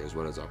Frontier, as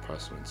well as our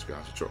personal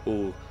Instagrams, which are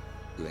all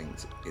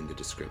linked in the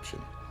description.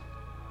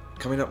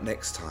 Coming up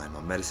next time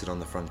on Medicine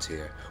on the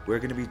Frontier, we're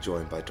going to be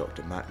joined by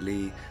Dr. Matt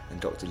Lee and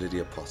Dr.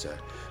 Lydia Potter,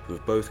 who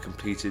have both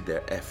completed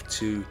their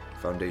F2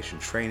 foundation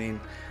training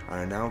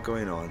and are now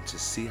going on to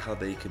see how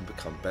they can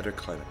become better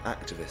climate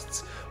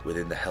activists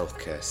within the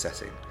healthcare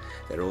setting.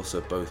 They're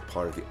also both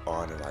part of the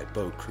RNLI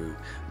boat crew,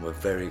 and we're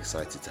very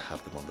excited to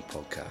have them on the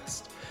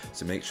podcast.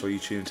 So make sure you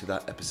tune into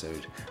that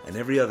episode and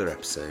every other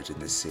episode in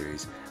this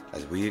series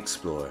as we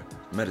explore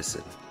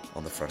medicine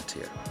on the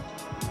frontier.